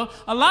 beloved.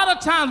 A lot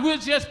of times we're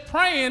just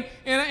praying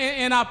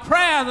and our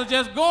prayers are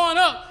just going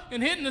up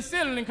and hitting the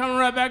ceiling and coming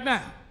right back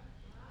down.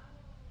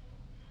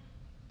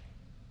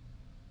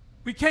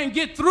 We can't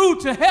get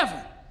through to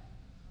heaven.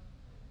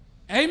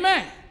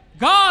 Amen.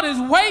 God is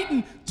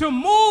waiting to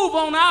move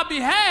on our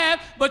behalf,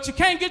 but you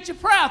can't get your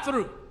prayer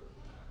through.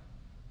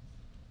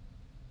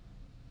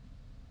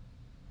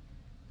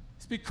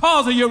 It's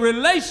because of your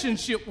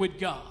relationship with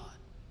God.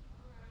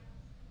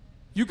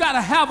 You got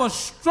to have a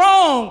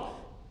strong,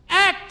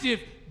 active,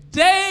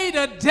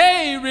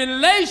 day-to-day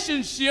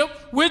relationship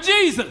with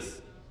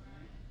Jesus.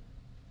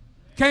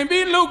 Can't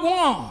be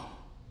lukewarm.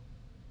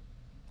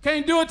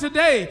 Can't do it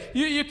today.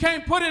 You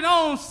can't put it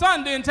on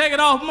Sunday and take it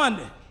off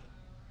Monday.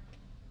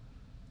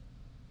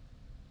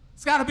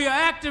 It's got to be an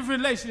active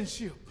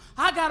relationship.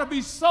 I got to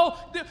be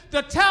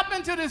to tap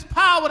into this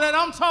power that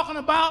I'm talking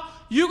about,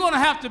 you're going to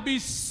have to be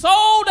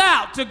sold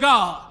out to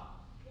God.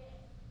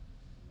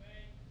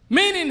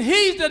 Meaning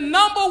he's the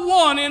number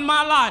one in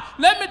my life.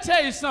 Let me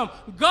tell you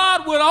something.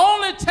 God would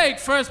only take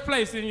first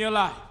place in your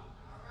life.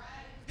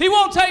 He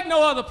won't take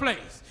no other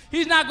place.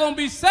 He's not going to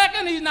be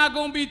second. He's not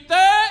going to be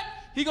third.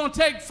 He's going to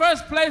take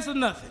first place or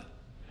nothing.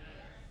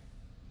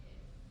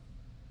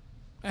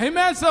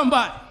 Amen,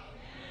 somebody.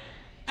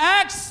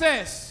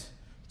 Access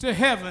to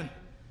heaven.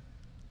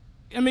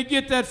 Let me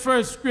get that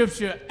first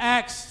scripture.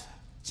 Acts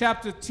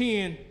chapter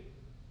 10,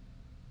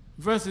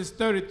 verses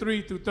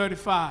 33 through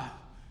 35. It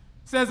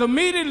says,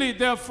 immediately,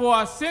 therefore,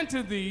 I sent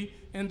to thee,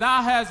 and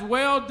thou hast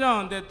well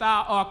done that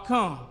thou art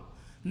come.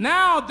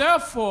 Now,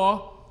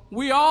 therefore,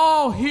 we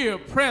all here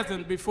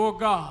present before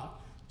God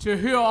to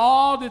hear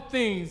all the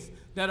things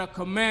that are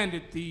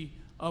commanded thee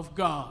of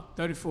God.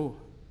 34.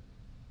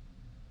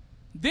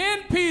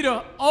 Then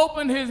Peter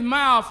opened his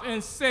mouth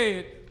and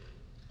said,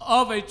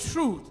 of a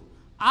truth,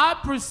 I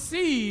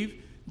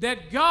perceive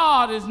that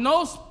God is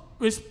no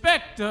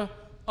respecter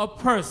of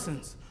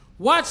persons.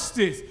 Watch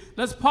this.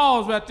 Let's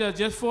pause right there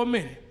just for a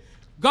minute.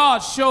 God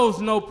shows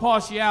no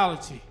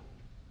partiality.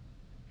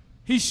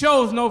 He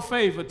shows no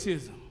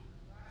favoritism.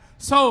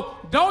 So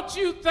don't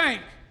you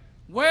think,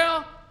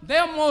 well,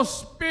 they're more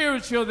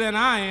spiritual than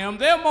I am.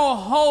 They're more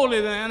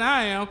holy than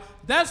I am.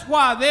 That's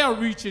why they're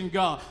reaching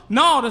God.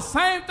 No, the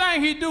same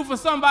thing he do for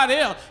somebody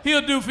else,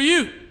 he'll do for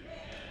you.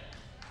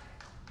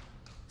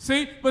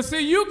 See,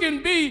 you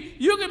can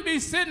be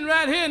sitting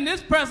right here, and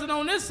this person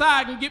on this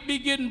side can be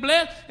getting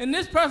blessed, and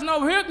this person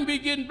over here can be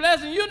getting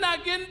blessed, and you're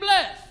not getting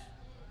blessed.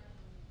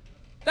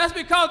 That's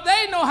because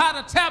they know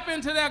how to tap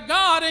into their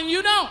God, and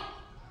you don't.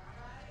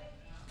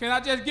 Can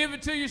I just give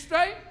it to you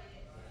straight?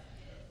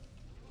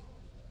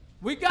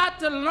 We got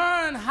to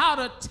learn how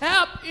to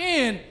tap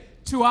in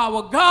to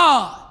our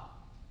God.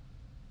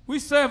 We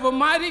serve a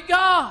mighty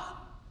God.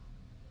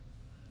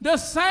 The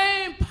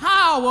same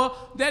power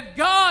that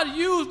God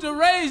used to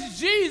raise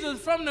Jesus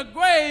from the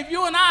grave,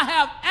 you and I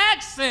have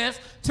access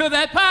to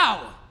that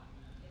power.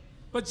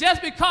 But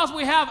just because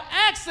we have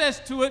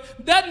access to it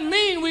doesn't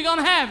mean we're going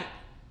to have it.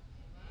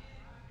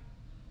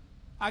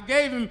 I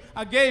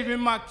gave him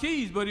my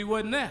keys, but he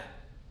wasn't there.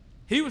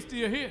 He was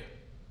still here.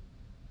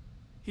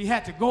 He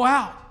had to go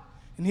out,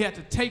 and he had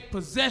to take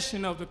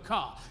possession of the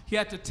car. He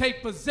had to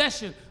take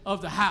possession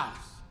of the house.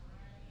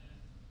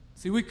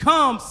 See, we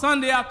come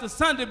Sunday after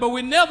Sunday, but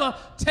we never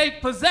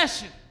take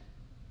possession.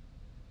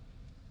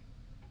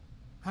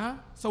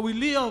 So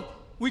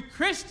we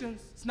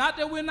Christians, it's not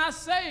that we're not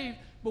saved,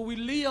 but we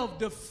live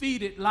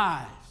defeated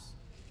lives.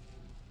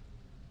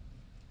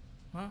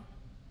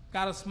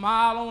 Got a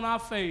smile on our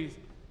face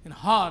and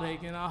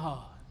heartache in our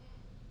heart.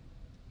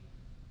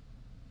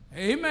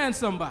 Amen,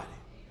 somebody.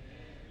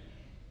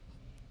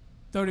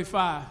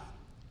 35.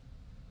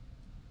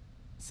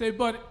 Say,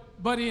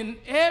 but in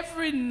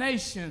every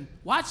nation,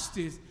 watch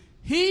this,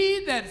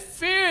 he that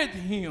feareth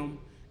him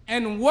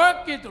and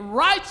worketh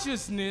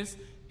righteousness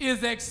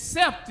is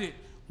accepted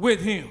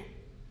with him.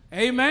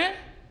 Amen?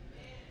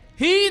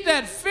 He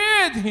that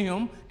feareth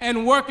him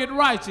and worketh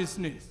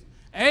righteousness.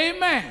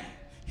 Amen.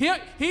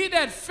 He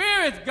that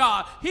feareth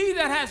God, he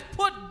that has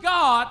put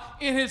God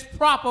in his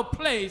proper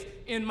place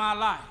in my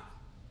life.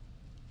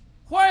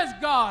 Where's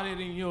God at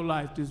in your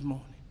life this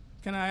morning?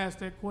 Can I ask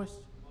that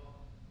question?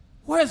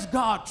 Where's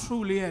God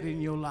truly at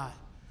in your life?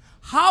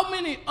 How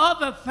many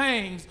other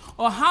things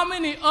or how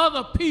many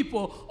other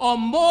people are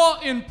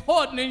more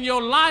important in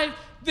your life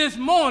this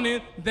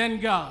morning than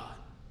God?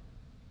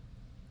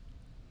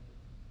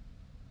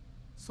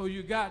 So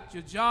you got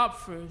your job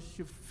first,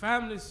 your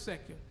family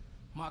second,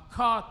 my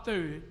car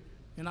third,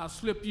 and I'll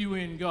slip you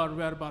in, God,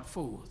 right about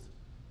fourth.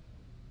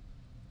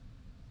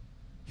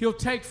 He'll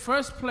take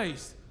first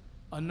place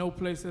or no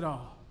place at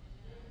all.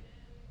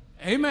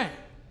 Amen.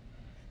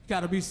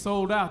 Got to be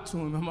sold out to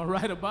him. Am I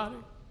right about it?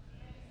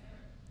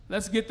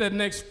 Let's get that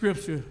next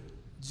scripture,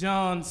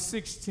 John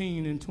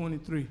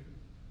 16:23.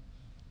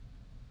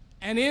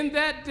 And in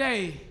that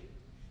day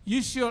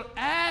you shall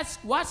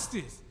ask, watch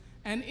this,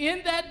 and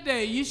in that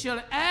day you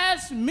shall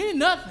ask me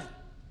nothing.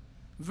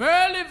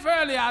 Verily,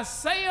 verily, I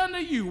say unto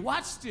you,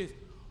 watch this,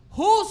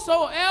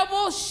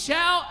 whosoever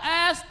shall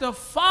ask the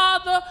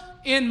Father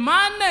in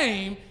my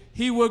name,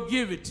 he will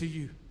give it to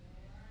you.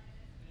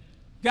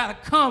 Got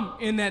to come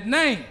in that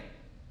name.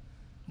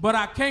 But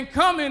I can't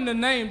come in the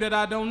name that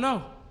I don't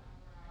know.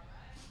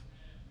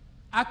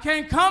 I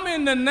can't come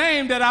in the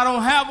name that I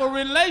don't have a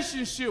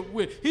relationship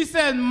with. He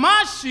said,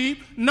 my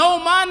sheep know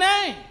my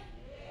name.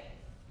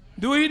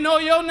 Do he know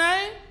your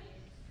name?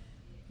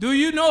 Do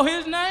you know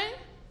his name?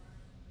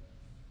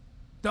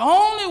 The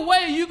only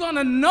way you're going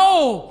to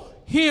know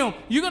him,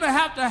 you're going to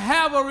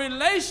have a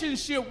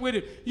relationship with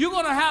him. You're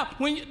going to have,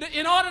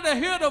 in order to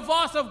hear the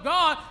voice of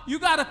God, you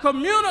got to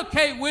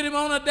communicate with him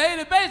on a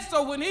daily basis.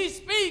 So when he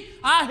speaks,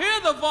 I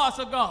hear the voice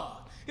of God.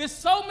 There's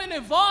so many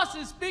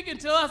voices speaking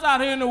to us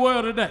out here in the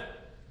world today.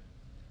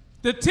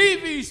 The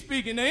TV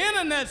speaking, the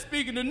internet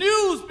speaking, the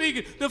news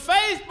speaking, the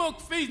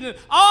Facebook speaking,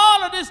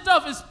 all of this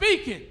stuff is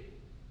speaking.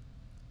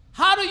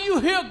 How do you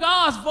hear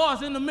God's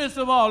voice in the midst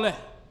of all that?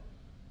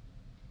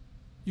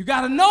 You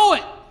got to know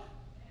it.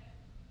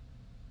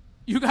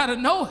 You got to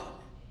know it.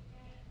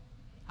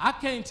 I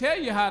can't tell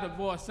you how the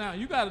voice sounds.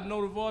 You got to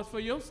know the voice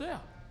for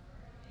yourself.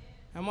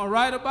 Am I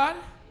right about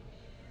it?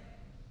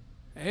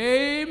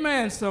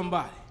 Amen,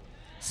 somebody.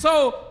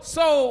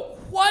 So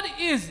what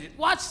is it?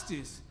 Watch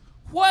this.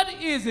 What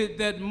is it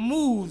that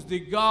moves the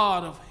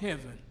God of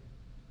heaven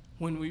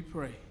when we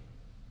pray?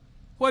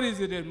 What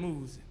is it that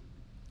moves him?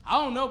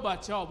 I don't know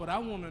about y'all, but I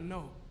want to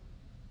know.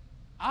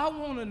 I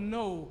want to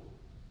know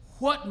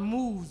what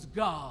moves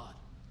God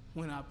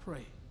when I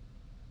pray.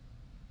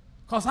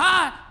 Because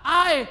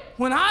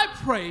when I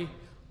pray,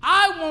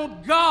 I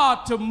want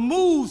God to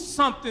move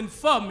something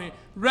for me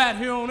right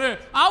here on earth.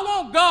 I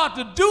want God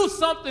to do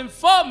something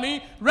for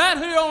me right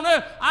here on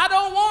earth. I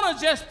don't want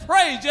to just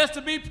pray just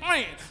to be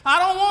praying. I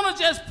don't want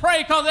to just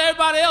pray because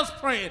everybody else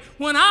praying.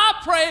 When I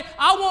pray,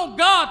 I want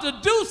God to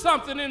do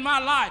something in my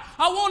life.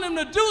 I want him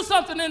to do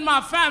something in my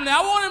family.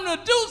 I want him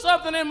to do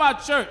something in my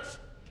church.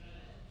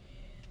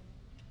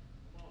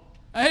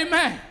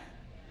 Amen.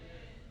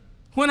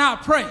 When I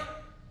pray.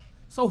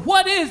 So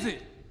what is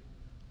it?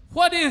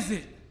 What is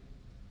it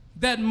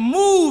that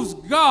moves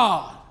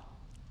God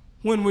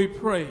when we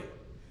pray?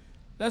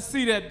 Let's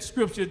see that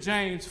scripture,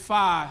 James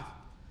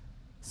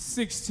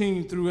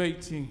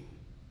 5:16-18.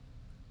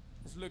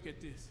 Let's look at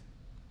this.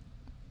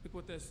 Look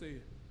what that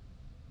says.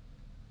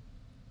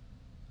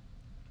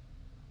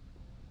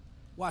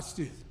 Watch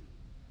this.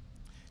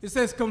 It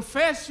says,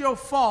 confess your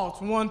faults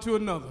one to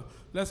another.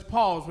 Let's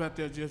pause right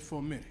there just for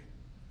a minute.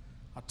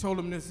 I told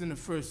them this in the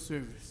first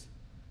service.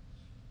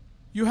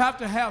 You have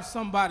to have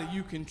somebody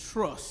you can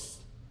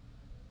trust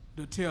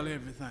to tell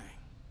everything.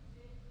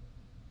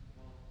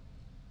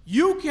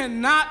 You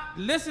cannot,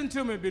 listen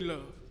to me,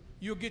 beloved,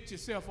 you'll get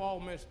yourself all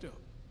messed up.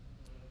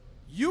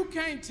 You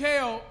can't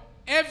tell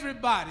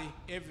everybody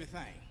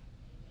everything.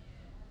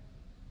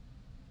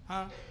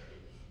 Huh?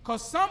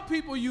 Because some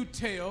people you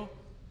tell,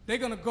 they're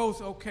going to go,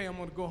 say, okay, I'm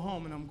going to go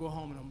home and I'm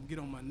going to get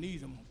on my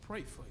knees, I'm going to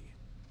pray for you.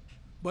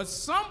 But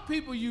some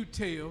people you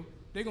tell,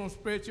 they're going to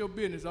spread your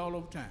business all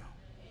over town.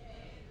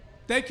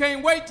 They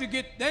can't wait to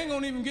get, they ain't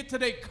going to even get to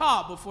their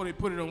car before they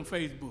put it on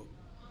Facebook.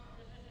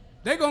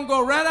 They're going to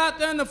go right out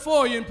there in the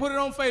foyer and put it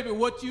on Facebook,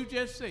 what you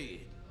just said.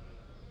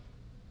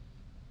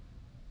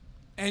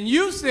 And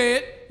you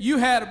said you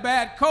had a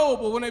bad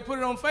cold, but when they put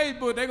it on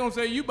Facebook, they're going to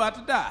say you about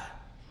to die.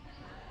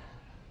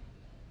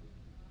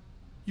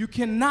 You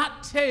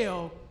cannot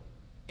tell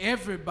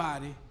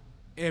everybody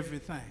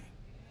everything.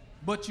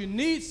 But you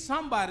need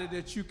somebody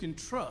that you can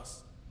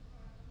trust.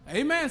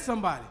 Amen,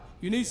 somebody.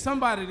 You need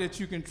somebody that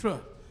you can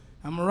trust.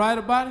 Am I right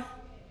about it?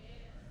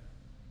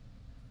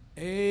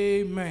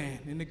 Amen.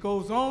 And it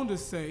goes on to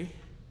say,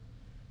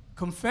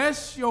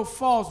 confess your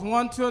faults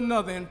one to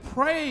another and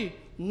pray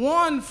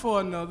one for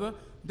another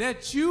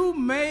that you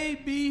may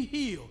be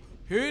healed.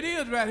 Here it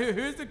is right here.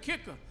 Here's the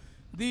kicker.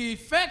 The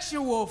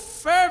effectual,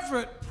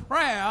 fervent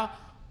prayer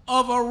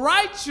of a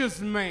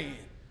righteous man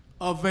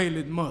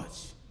availeth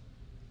much.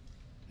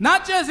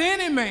 Not just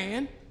any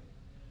man,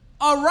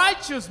 a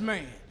righteous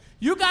man.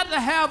 You got to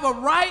have a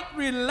right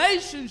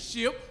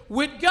relationship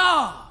with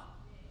God.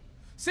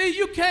 See,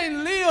 you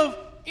can't live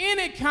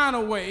any kind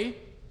of way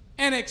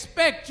and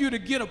expect you to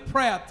get a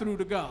prayer through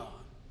to God.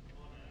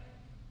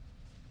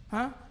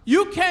 Huh?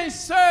 You can't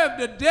serve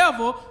the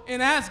devil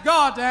and ask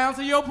God to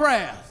answer your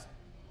prayers.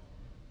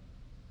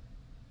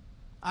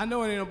 I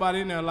know ain't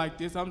nobody in there like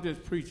this. I'm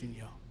just preaching,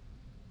 y'all.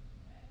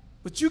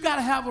 But you got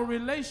to have a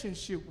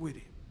relationship with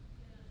him.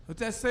 But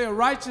that say a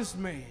righteous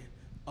man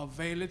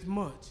availeth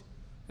much.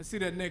 Let's see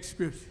that next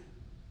scripture.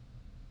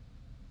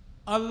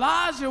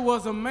 Elijah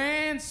was a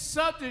man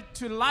subject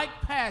to like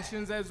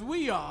passions as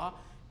we are,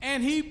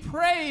 and he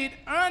prayed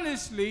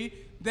earnestly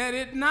that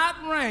it not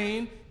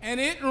rain, and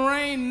it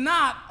rained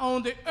not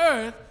on the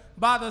earth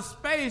by the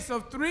space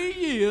of 3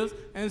 years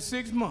and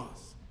 6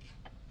 months.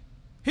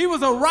 He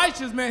was a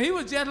righteous man. He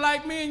was just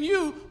like me and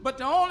you, but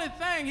the only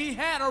thing, he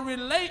had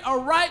a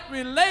right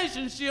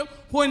relationship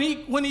when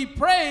he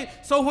prayed.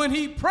 So when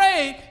he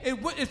prayed,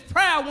 his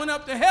prayer went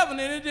up to heaven,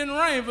 and it didn't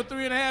rain for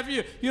 3.5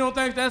 years. You don't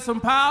think that's some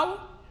power?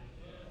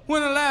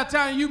 When the last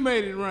time you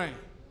made it rain?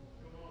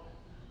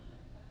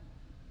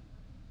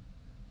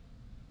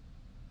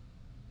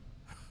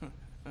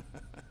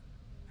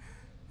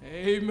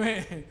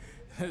 Amen.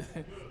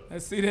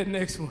 Let's see that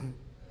next one.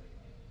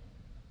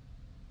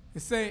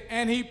 It say,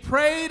 and he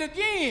prayed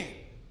again,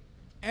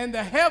 and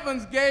the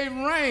heavens gave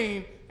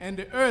rain, and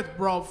the earth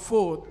brought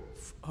forth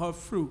her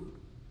fruit.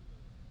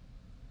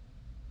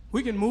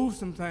 We can move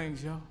some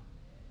things, y'all.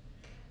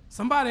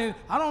 Somebody,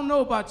 I don't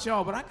know about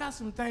y'all, but I got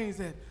some things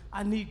that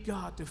I need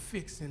God to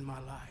fix in my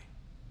life.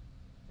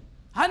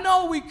 I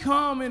know we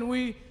come and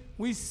we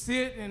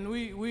sit and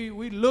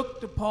we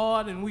look the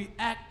part and we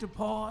act the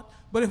part,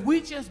 but if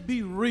we just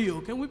be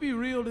real, can we be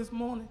real this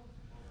morning?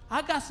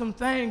 I got some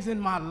things in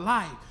my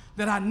life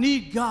that I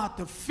need God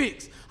to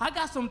fix. I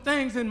got some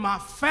things in my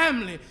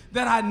family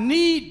that I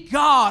need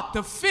God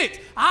to fix.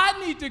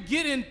 I need to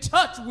get in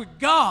touch with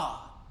God.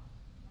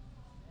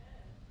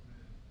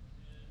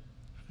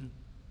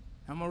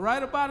 Am I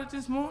right about it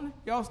this morning?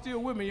 Y'all still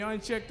with me? Y'all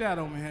ain't checked out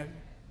on me, have you?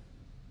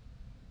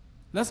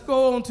 Let's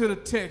go on to the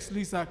text, at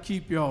least I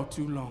keep y'all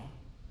too long.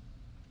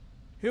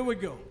 Here we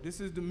go.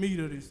 This is the meat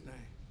of this thing.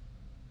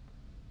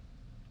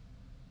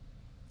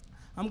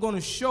 I'm going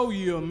to show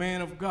you a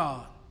man of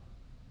God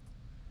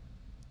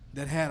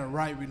that had a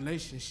right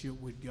relationship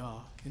with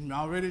God. And I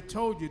already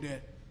told you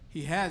that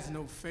he has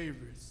no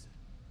favorites.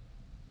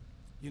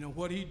 You know,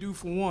 what he do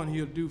for one,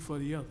 he'll do for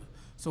the other.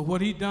 So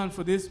what he done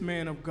for this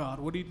man of God,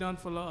 what he done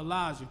for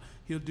Elijah,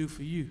 he'll do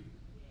for you.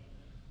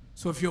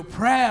 So if your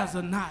prayers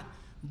are not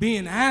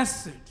being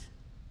answered,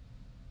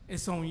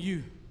 it's on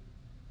you.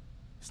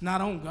 It's not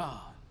on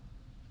God.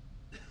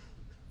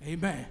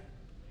 Amen.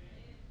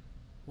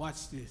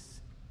 Watch this.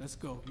 Let's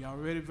go. Y'all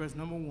ready? Verse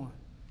number 1.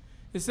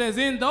 It says,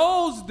 in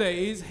those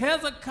days,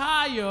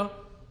 Hezekiah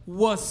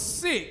was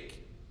sick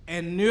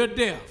and near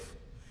death.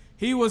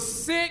 He was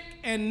sick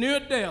and near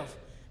death.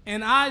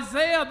 And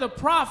Isaiah the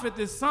prophet,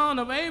 the son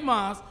of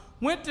Amos,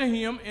 went to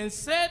him and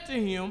said to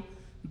him,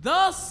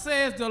 thus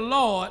says the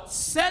Lord,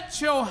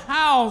 set your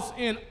house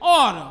in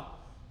order,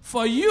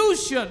 for you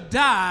shall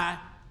die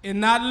and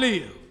not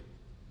live.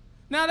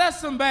 Now that's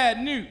some bad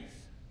news.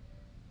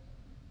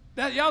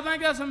 Y'all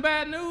think that's some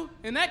bad news?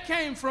 And that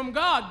came from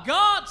God.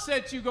 God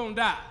said you're going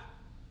to die.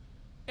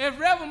 If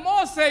Reverend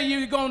Moore say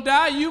you're going to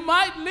die, you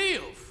might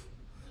live.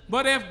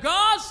 But if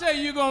God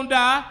say you're going to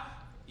die,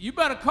 you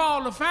better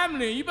call the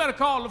family in. You better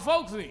call the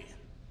folks in.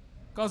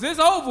 Because it's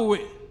over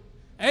with.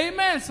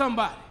 Amen,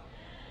 somebody.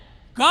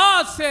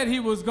 God said he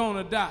was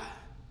going to die.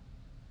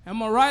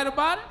 Am I right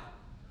about it?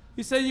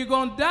 He said you're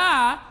going to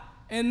die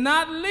and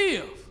not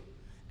live.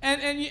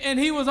 And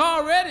he was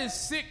already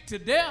sick to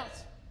death.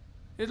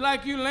 It's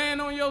like you laying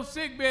on your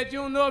sick bed. You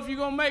don't know if you're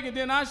going to make it.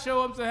 Then I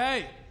show up and say,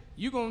 hey,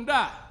 you're going to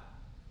die.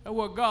 That's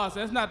what God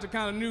said. That's not the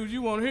kind of news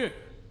you want to hear.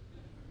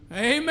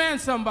 Amen,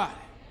 somebody.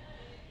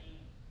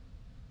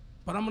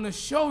 But I'm going to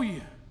show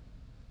you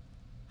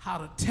how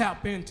to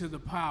tap into the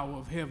power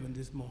of heaven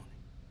this morning.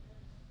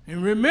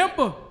 And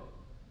remember,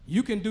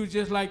 you can do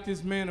just like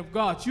this man of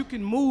God. You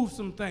can move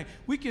some things.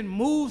 We can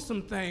move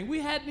some things.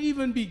 We hadn't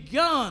even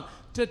begun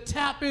to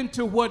tap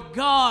into what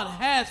God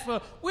has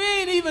for. We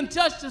ain't even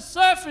touched the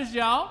surface,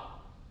 y'all.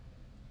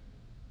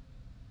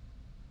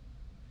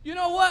 You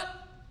know what?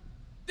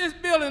 This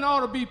building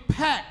ought to be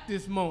packed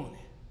this morning.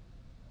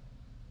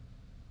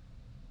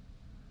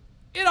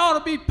 It ought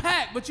to be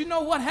packed, but you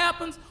know what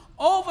happens?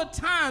 Over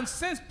time,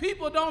 since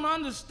people don't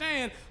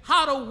understand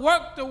how to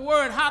work the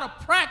word, how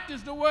to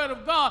practice the word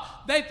of God,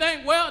 they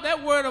think, well,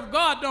 that word of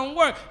God don't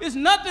work. There's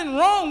nothing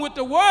wrong with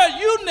the word.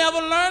 You never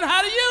learn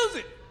how to use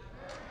it.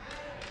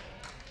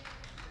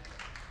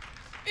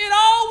 It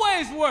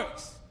always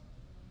works.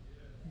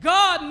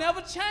 God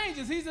never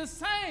changes. He's the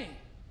same.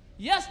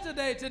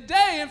 Yesterday,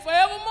 today, and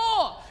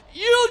forevermore.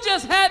 You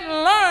just hadn't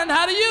learned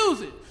how to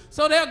use it.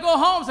 So they'll go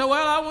home and say,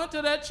 well, I went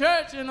to that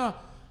church and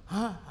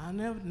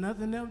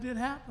nothing ever did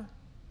happen.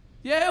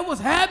 Yeah, it was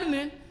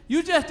happening.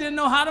 You just didn't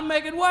know how to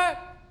make it work.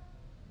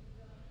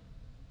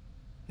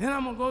 Then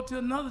I'm going to go to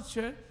another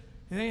church.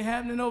 It ain't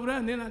happening over there,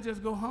 and then I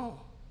just go home.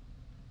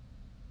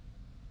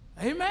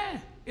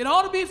 Amen. It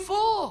ought to be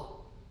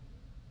full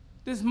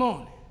this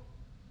morning.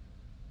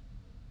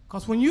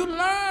 Because when you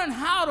learn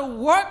how to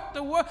work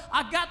the word,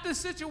 I got this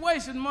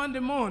situation Monday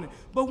morning,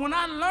 but when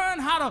I learn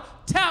how to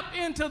tap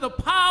into the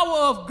power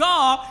of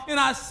God and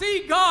I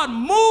see God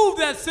move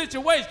that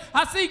situation,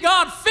 I see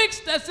God fix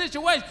that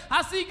situation,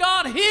 I see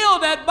God heal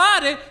that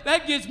body,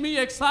 that gets me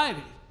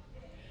excited.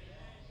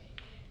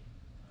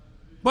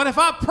 But if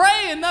I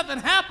pray and nothing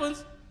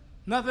happens,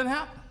 nothing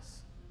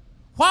happens.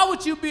 Why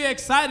would you be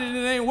excited and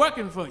it ain't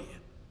working for you?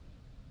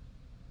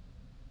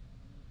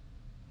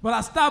 But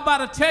I stopped by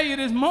to tell you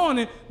this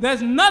morning,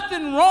 there's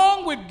nothing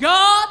wrong with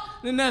God,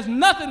 and there's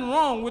nothing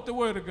wrong with the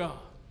Word of God.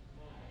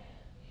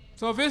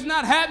 So if it's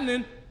not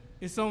happening,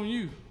 it's on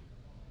you.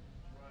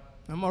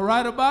 Am I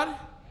right about it?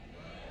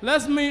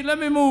 Let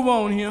me move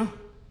on here.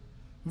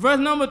 Verse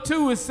number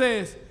 2, it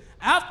says,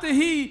 after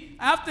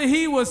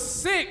he was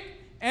sick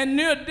and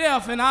near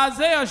death, and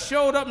Isaiah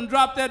showed up and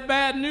dropped that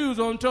bad news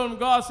on him, told him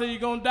God said you're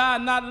going to die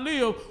and not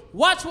live.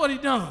 Watch what he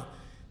done.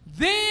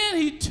 Then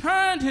he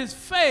turned his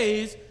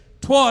face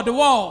toward the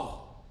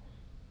wall.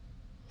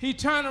 He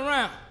turned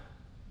around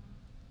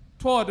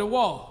toward the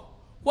wall.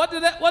 What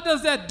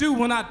does that do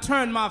when I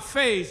turn my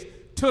face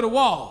to the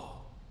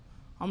wall?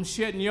 I'm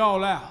shutting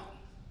y'all out.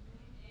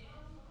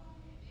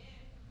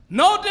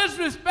 No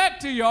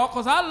disrespect to y'all,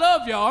 because I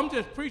love y'all. I'm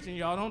just preaching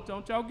y'all.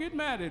 Don't y'all get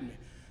mad at me.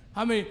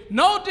 I mean,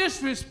 no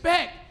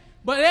disrespect,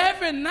 but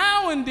every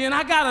now and then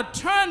I got to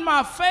turn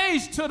my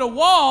face to the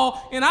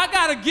wall and I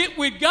got to get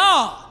with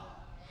God.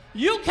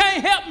 You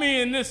can't help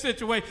me in this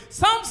situation.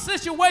 Some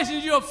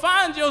situations you'll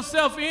find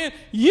yourself in,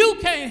 you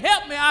can't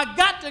help me. I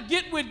got to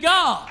get with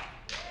God.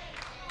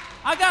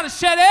 I got to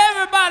shut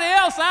everybody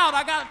else out.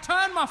 I got to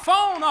turn my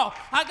phone off.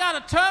 I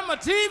got to turn my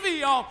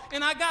TV off.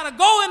 And I got to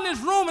go in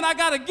this room and I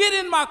got to get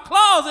in my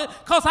closet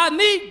because I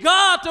need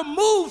God to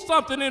move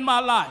something in my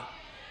life.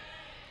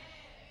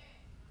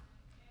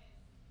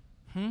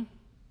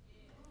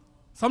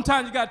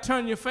 Sometimes you got to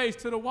turn your face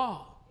to the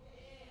wall.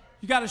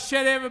 You got to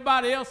shut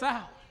everybody else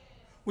out.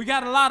 We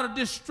got a lot of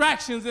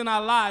distractions in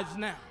our lives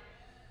now.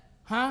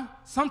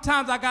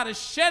 Sometimes I got to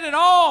shut it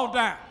all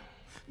down.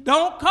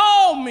 Don't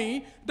call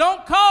me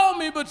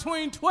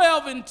between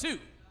 12 and 2.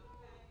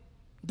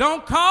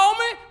 Don't call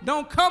me.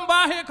 Don't come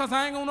by here because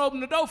I ain't going to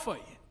open the door for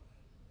you.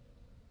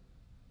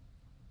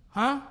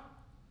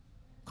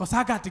 Because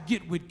I got to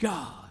get with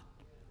God.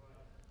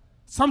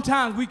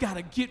 Sometimes we got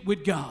to get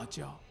with God,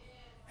 y'all.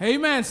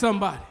 Amen,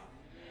 somebody.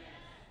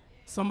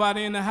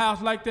 Somebody in the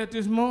house like that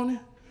this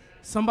morning?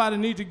 Somebody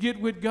need to get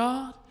with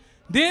God?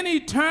 Then he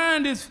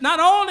turned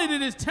not only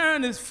did he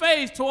turn his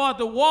face toward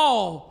the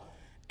wall,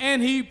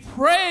 and he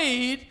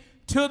prayed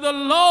to the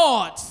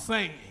Lord,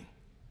 saying,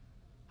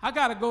 I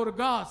got to go to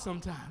God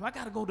sometime. I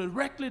got to go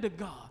directly to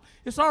God.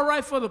 It's all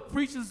right for the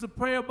preachers to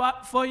pray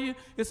for you.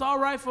 It's all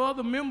right for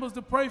other members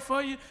to pray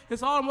for you.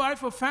 It's all right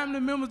for family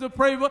members to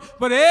pray for you.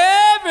 But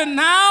every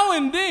now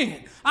and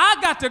then, I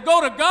got to go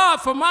to God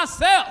for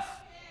myself.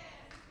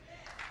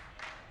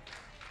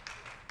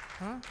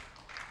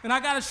 And I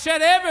got to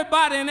shut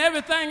everybody and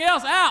everything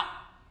else out.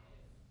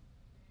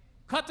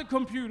 Cut the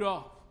computer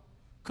off.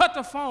 Cut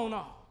the phone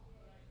off.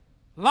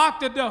 Lock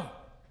the door.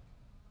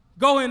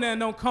 Go in there and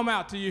don't come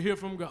out till you hear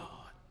from God.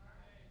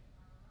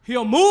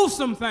 He'll move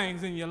some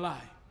things in your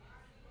life.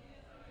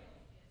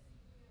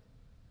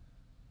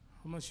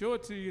 I'm going to show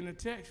it to you in the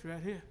text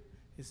right here.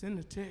 It's in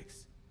the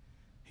text.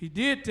 He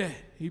did that.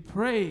 He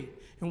prayed.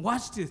 And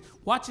watch this.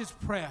 Watch his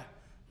prayer.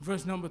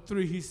 Verse number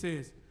 3, he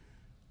says,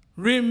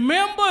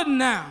 remember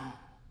now,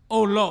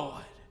 O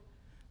Lord,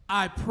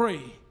 I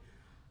pray,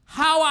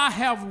 how I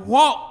have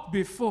walked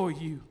before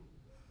you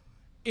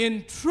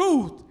in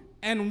truth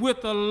and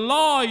with a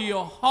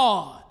loyal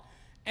heart,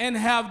 and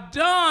have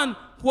done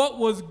what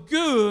was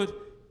good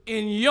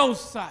in your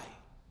sight.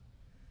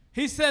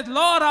 He said,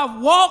 Lord, I've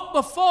walked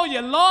before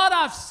you. Lord,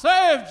 I've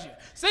served you.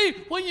 See,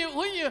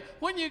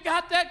 when you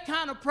got that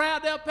kind of prayer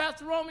there,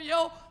 Pastor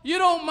Romeo, you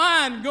don't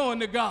mind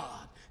going to God.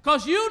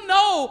 Because you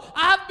know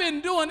I've been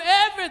doing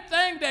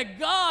everything that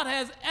God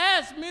has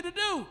asked me to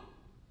do.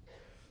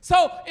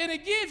 So, and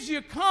it gives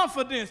you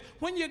confidence.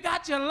 When you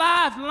got your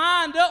life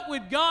lined up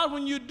with God,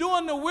 when you're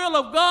doing the will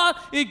of God,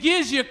 it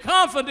gives you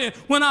confidence.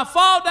 When I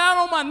fall down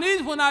on my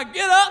knees, when I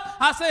get up,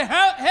 I say,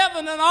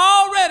 heaven has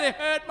already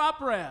heard my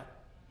prayer.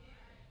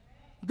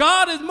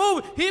 God is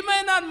moving. He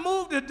may not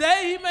move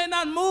today, he may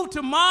not move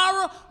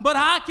tomorrow, but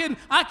I can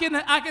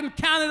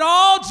count it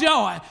all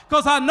joy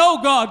because I know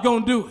God's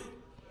going to do it.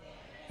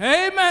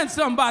 Amen,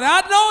 somebody.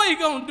 I know he's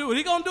going to do it.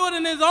 He's going to do it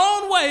in his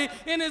own way,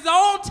 in his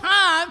own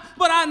time,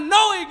 but I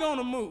know he's going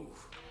to move.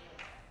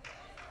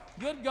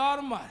 Good God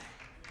Almighty.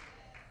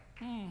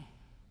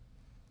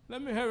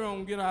 Let me hurry on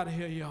and get out of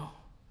here, y'all.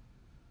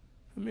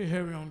 Let me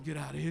hurry on and get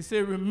out of here. He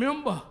said,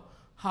 remember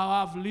how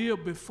I've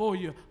lived before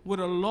you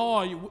with a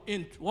loyal,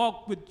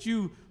 walked with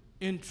you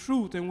in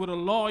truth and with a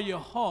loyal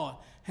heart,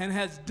 and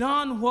has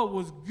done what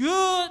was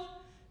good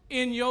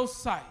in your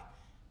sight.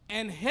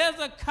 And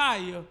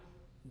Hezekiah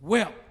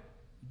wept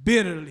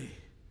bitterly.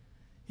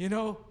 You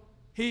know,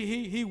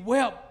 he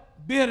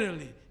wept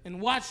bitterly.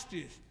 And watch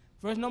this,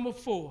 verse number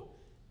 4.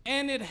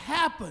 And it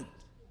happened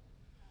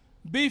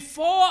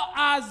before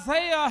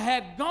Isaiah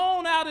had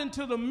gone out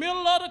into the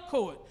middle of the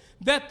court,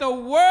 that the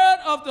word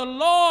of the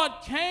Lord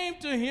came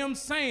to him,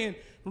 saying,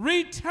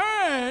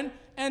 return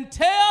and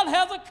tell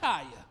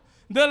Hezekiah,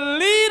 the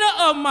leader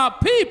of my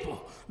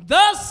people,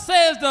 thus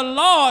says the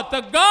Lord,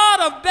 the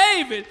God of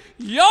David,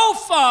 your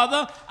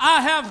father,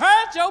 I have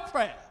heard your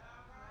prayer.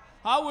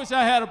 I wish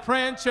I had a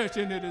praying church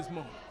in here this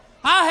morning.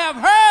 I have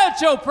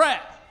heard your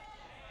prayer.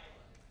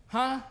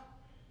 Huh?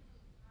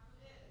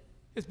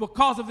 It's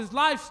because of his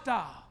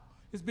lifestyle.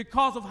 It's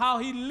because of how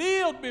he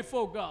lived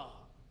before God.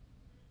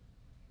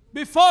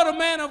 Before the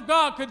man of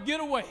God could get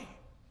away,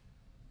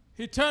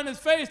 he turned his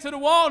face to the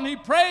wall and he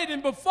prayed,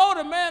 and before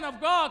the man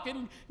of God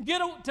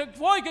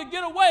before he could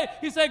get away,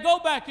 he said, go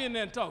back in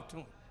there and talk to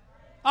him.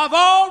 I've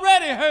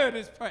already heard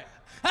his prayer.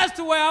 That's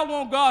the way I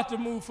want God to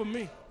move for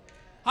me.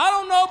 I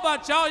don't know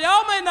about y'all.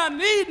 Y'all may not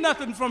need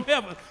nothing from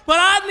heaven, but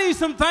I need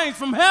some things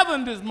from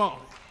heaven this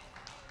morning.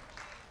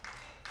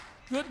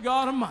 Good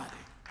God Almighty.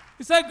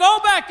 He said, go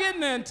back in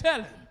there and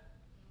tell him.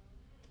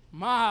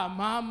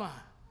 My.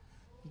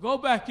 Go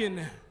back in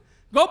there.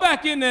 Go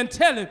back in there and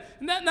tell him.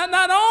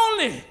 Not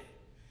only,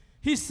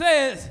 he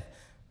says,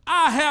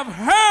 I have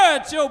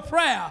heard your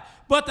prayer,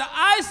 but the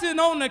icing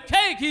on the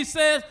cake, he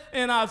says,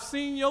 and I've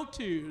seen your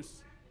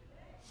tears.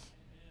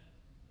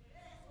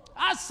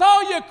 I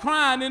saw you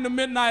crying in the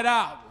midnight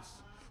hours.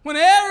 When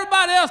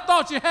everybody else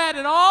thought you had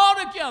it all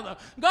together,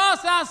 God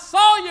said, I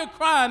saw you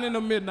crying in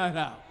the midnight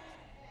hours.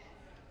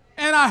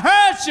 And I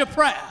heard your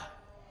prayer.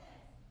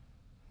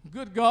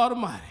 Good God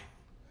Almighty.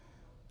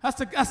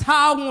 That's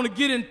how I want to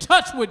get in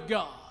touch with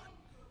God.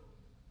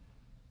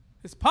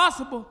 It's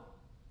possible.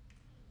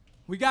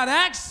 We got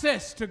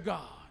access to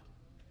God,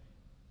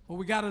 but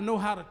we got to know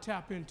how to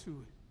tap into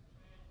it.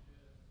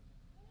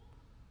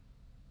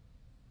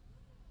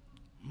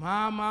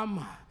 My.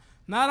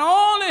 Not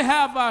only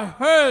have I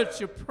heard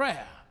your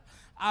prayer,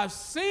 I've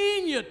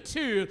seen your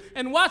tears.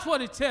 And watch what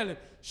he tells him.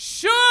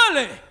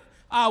 Surely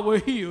I will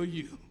heal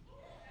you.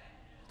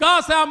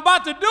 God said, I'm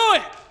about to do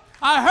it.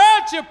 I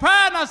heard your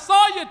prayer and I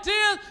saw your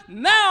tears.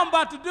 Now I'm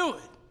about to do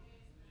it.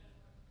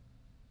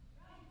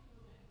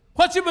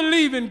 What you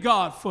believe in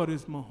God for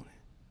this morning?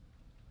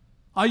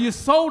 Are you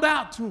sold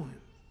out to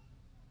him?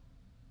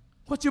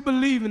 What you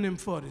believe in him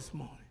for this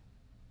morning?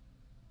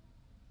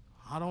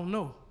 I don't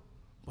know,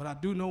 but I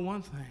do know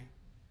one thing.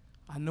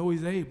 I know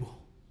he's able.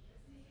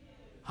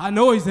 I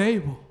know he's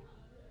able.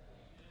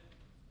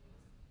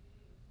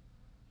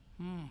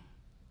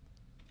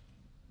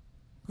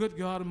 Good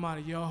God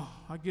Almighty, y'all,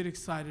 I get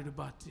excited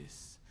about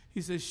this.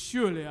 He says,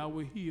 surely I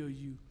will heal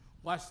you.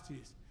 Watch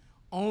this.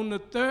 On the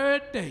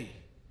third day,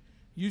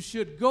 you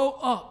should go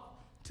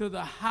up to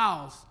the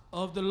house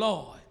of the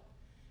Lord,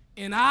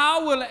 and I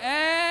will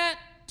add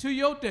to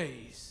your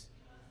days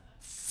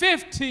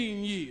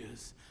 15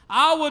 years.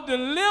 I will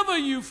deliver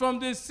you from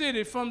this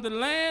city, from the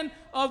land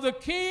of the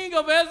king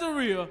of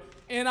Israel,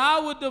 and I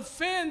will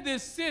defend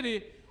this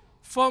city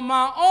for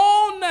my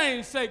own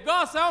name's sake.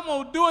 God said, I'm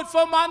going to do it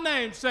for my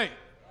name's sake.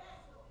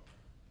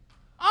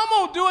 I'm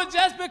going to do it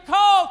just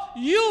because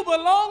you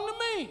belong to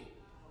me.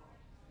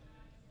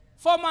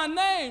 For my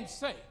name's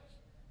sake.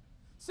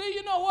 See,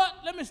 you know what?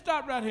 Let me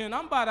stop right here, and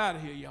I'm about out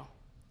of here, y'all.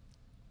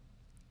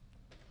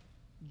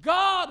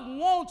 God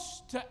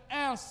wants to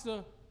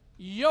answer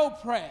your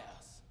prayers.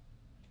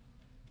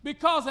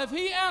 Because if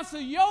he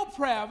answers your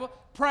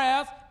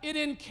prayers, it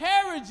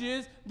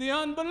encourages the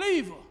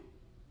unbeliever.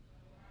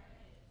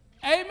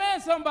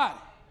 Amen, somebody.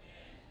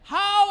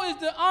 How is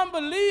the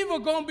unbeliever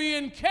going to be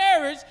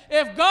encouraged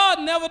if God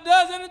never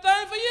does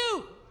anything for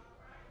you?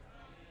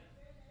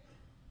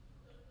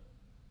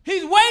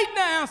 He's waiting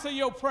to answer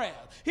your prayers.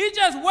 He's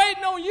just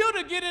waiting on you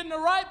to get in the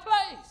right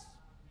place.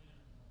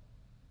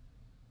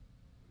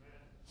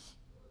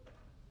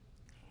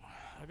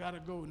 I got to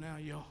go now,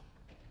 y'all.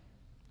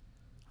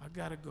 I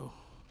got to go.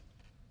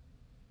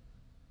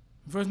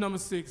 Verse number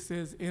 6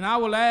 says, and I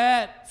will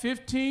add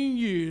 15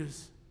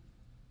 years,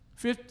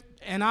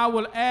 and I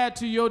will add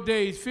to your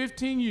days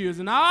 15 years,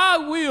 and I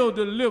will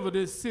deliver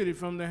this city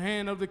from the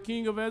hand of the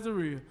king of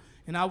Israel,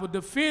 and I will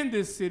defend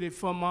this city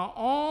for my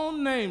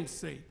own name's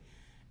sake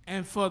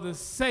and for the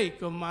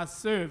sake of my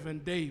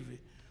servant David.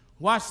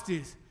 Watch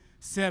this.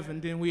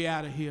 7, then we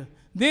out of here.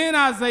 Then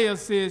Isaiah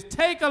says,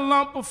 take a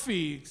lump of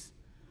figs.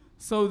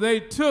 So they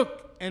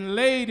took and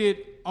laid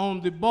it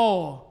on the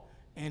boil,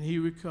 and he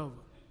recovered.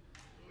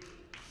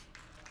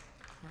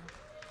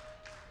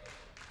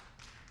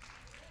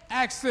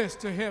 Access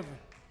to heaven.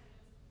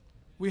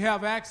 We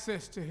have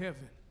access to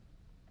heaven.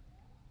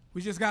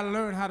 We just got to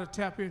learn how to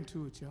tap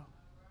into it, y'all.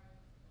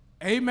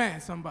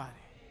 Amen, somebody.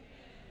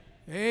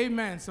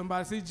 Amen,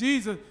 somebody. See,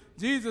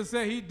 Jesus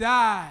said he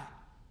died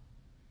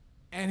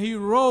and he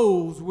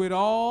rose with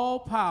all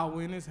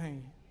power in his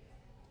hand.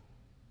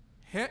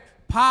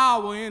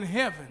 Power in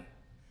heaven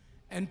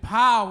and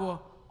power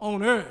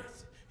on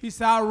earth. He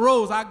said, I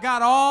rose. I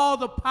got all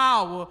the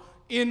power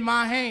in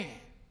my hand.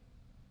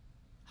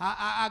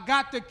 I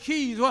got the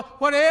keys.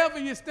 Whatever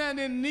you stand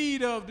in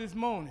need of this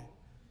morning,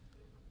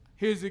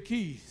 here's the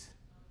keys.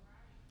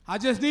 I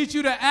just need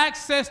you to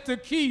access the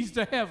keys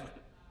to heaven.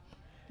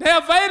 They're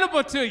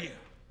available to you.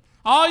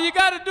 All you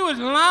got to do is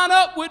line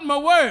up with my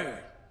word.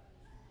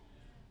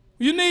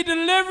 You need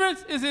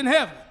deliverance, is in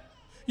heaven.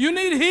 You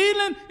need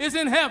healing, is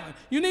in heaven.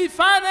 You need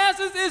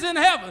finances, is in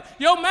heaven.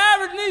 Your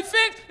marriage needs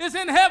fixed, is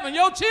in heaven.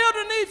 Your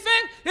children need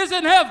fixed, is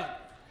in heaven.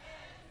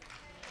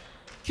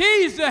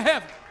 Keys to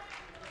heaven.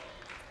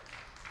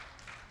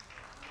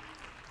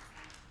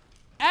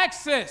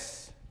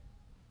 Access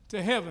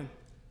to heaven.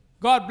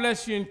 God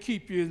bless you and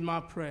keep you is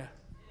my prayer.